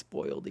that to be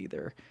spoiled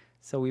either.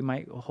 So we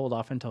might hold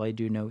off until I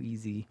do No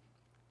Easy.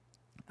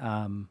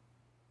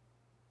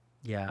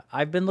 Yeah,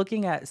 I've been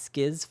looking at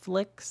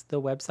Skizflix,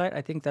 the website.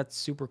 I think that's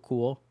super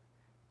cool.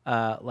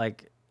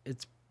 Like,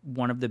 it's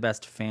one of the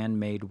best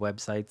fan-made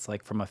websites,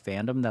 like, from a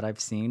fandom that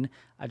I've seen.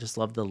 I just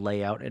love the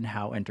layout and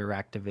how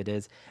interactive it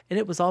is. And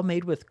it was all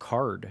made with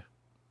card.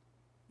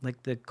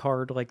 Like, the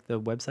card, like, the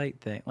website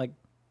thing. Like,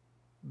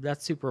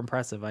 that's super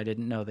impressive. I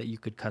didn't know that you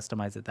could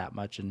customize it that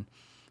much. And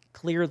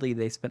clearly,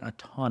 they spent a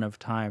ton of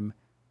time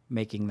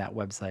making that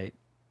website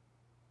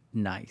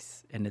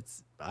nice, and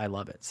I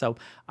love it. So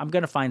I'm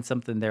gonna find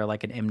something there,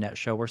 like an Mnet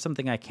show or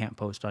something I can't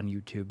post on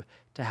YouTube,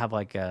 to have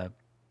like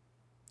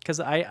because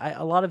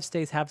a lot of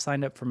stays have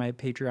signed up for my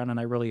Patreon, and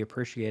I really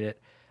appreciate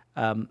it.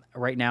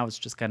 Right now it's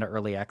just kind of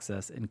early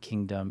access in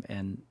Kingdom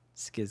and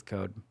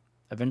Skizcode.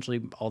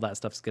 Eventually all that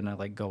stuff's gonna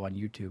like go on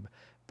YouTube,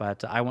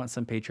 but I want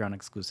some Patreon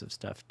exclusive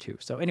stuff too.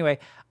 So anyway,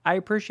 I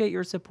appreciate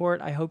your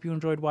support. I hope you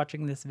enjoyed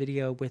watching this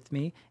video with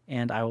me,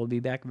 and I will be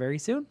back very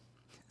soon.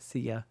 See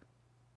ya.